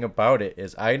the thing about it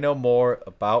is I know more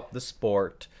about the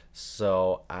sport,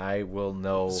 so I will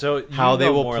know how they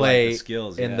will play like the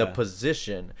skills, in the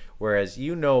position. Whereas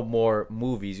you know more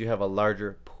movies, you have a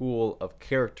larger pool of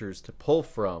characters to pull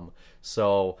from.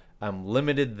 So I'm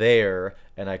limited there,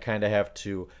 and I kind of have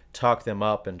to talk them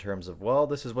up in terms of, well,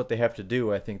 this is what they have to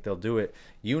do. I think they'll do it.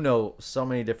 You know so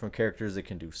many different characters that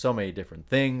can do so many different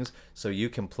things, so you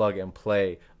can plug and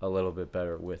play a little bit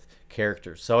better with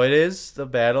characters. So it is the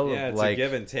battle Yeah, of it's like a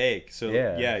give and take. So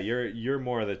Yeah. you're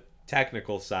more the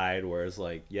technical side, whereas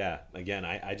again,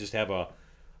 I just have a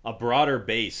broader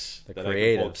base The that I can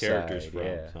pull creative characters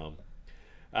side, from.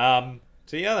 yeah.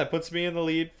 So yeah, that puts me in the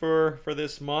lead for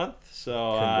this month.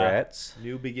 So Congrats.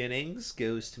 New beginnings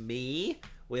goes to me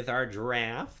with our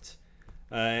draft.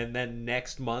 And then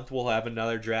next month we'll have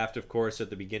another draft, of course, at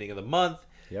the beginning of the month.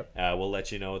 Yep. We'll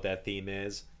let you know what that theme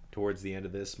is towards the end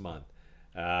of this month.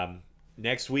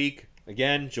 Next week,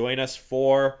 again, join us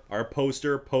for our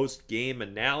post-game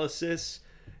analysis,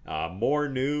 more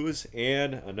news,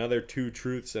 and another 2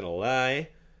 truths and a lie.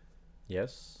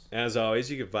 Yes. As always,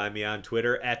 you can find me on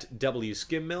Twitter at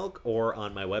WSkymMilk or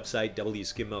on my website,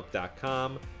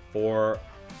 WSkymMilk.com, for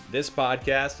this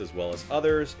podcast as well as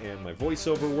others and my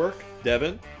voiceover work.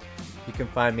 Devin? You can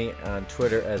find me on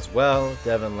Twitter as well,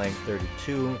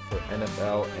 DevinLang32, for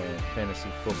NFL and fantasy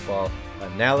football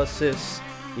analysis.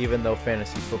 Even though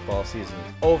fantasy football season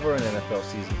is over and NFL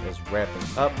season is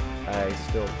wrapping up, I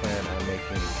still plan on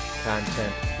making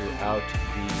content throughout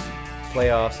the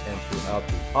playoffs and throughout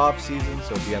the off season,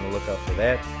 so be on the lookout for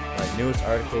that. My newest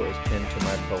article is pinned to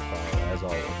my profile, as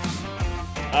always.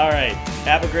 All right.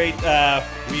 Have a great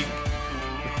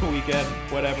weekend,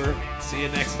 whatever. See you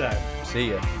next time. See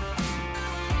ya.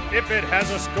 If It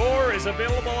Has a Score is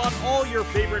available on all your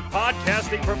favorite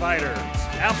podcasting providers.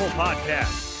 Apple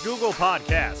Podcasts, Google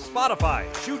Podcasts, Spotify,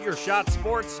 Shoot Your Shot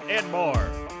Sports, and more.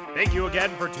 Thank you again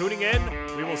for tuning in.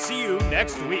 We will see you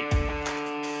next week.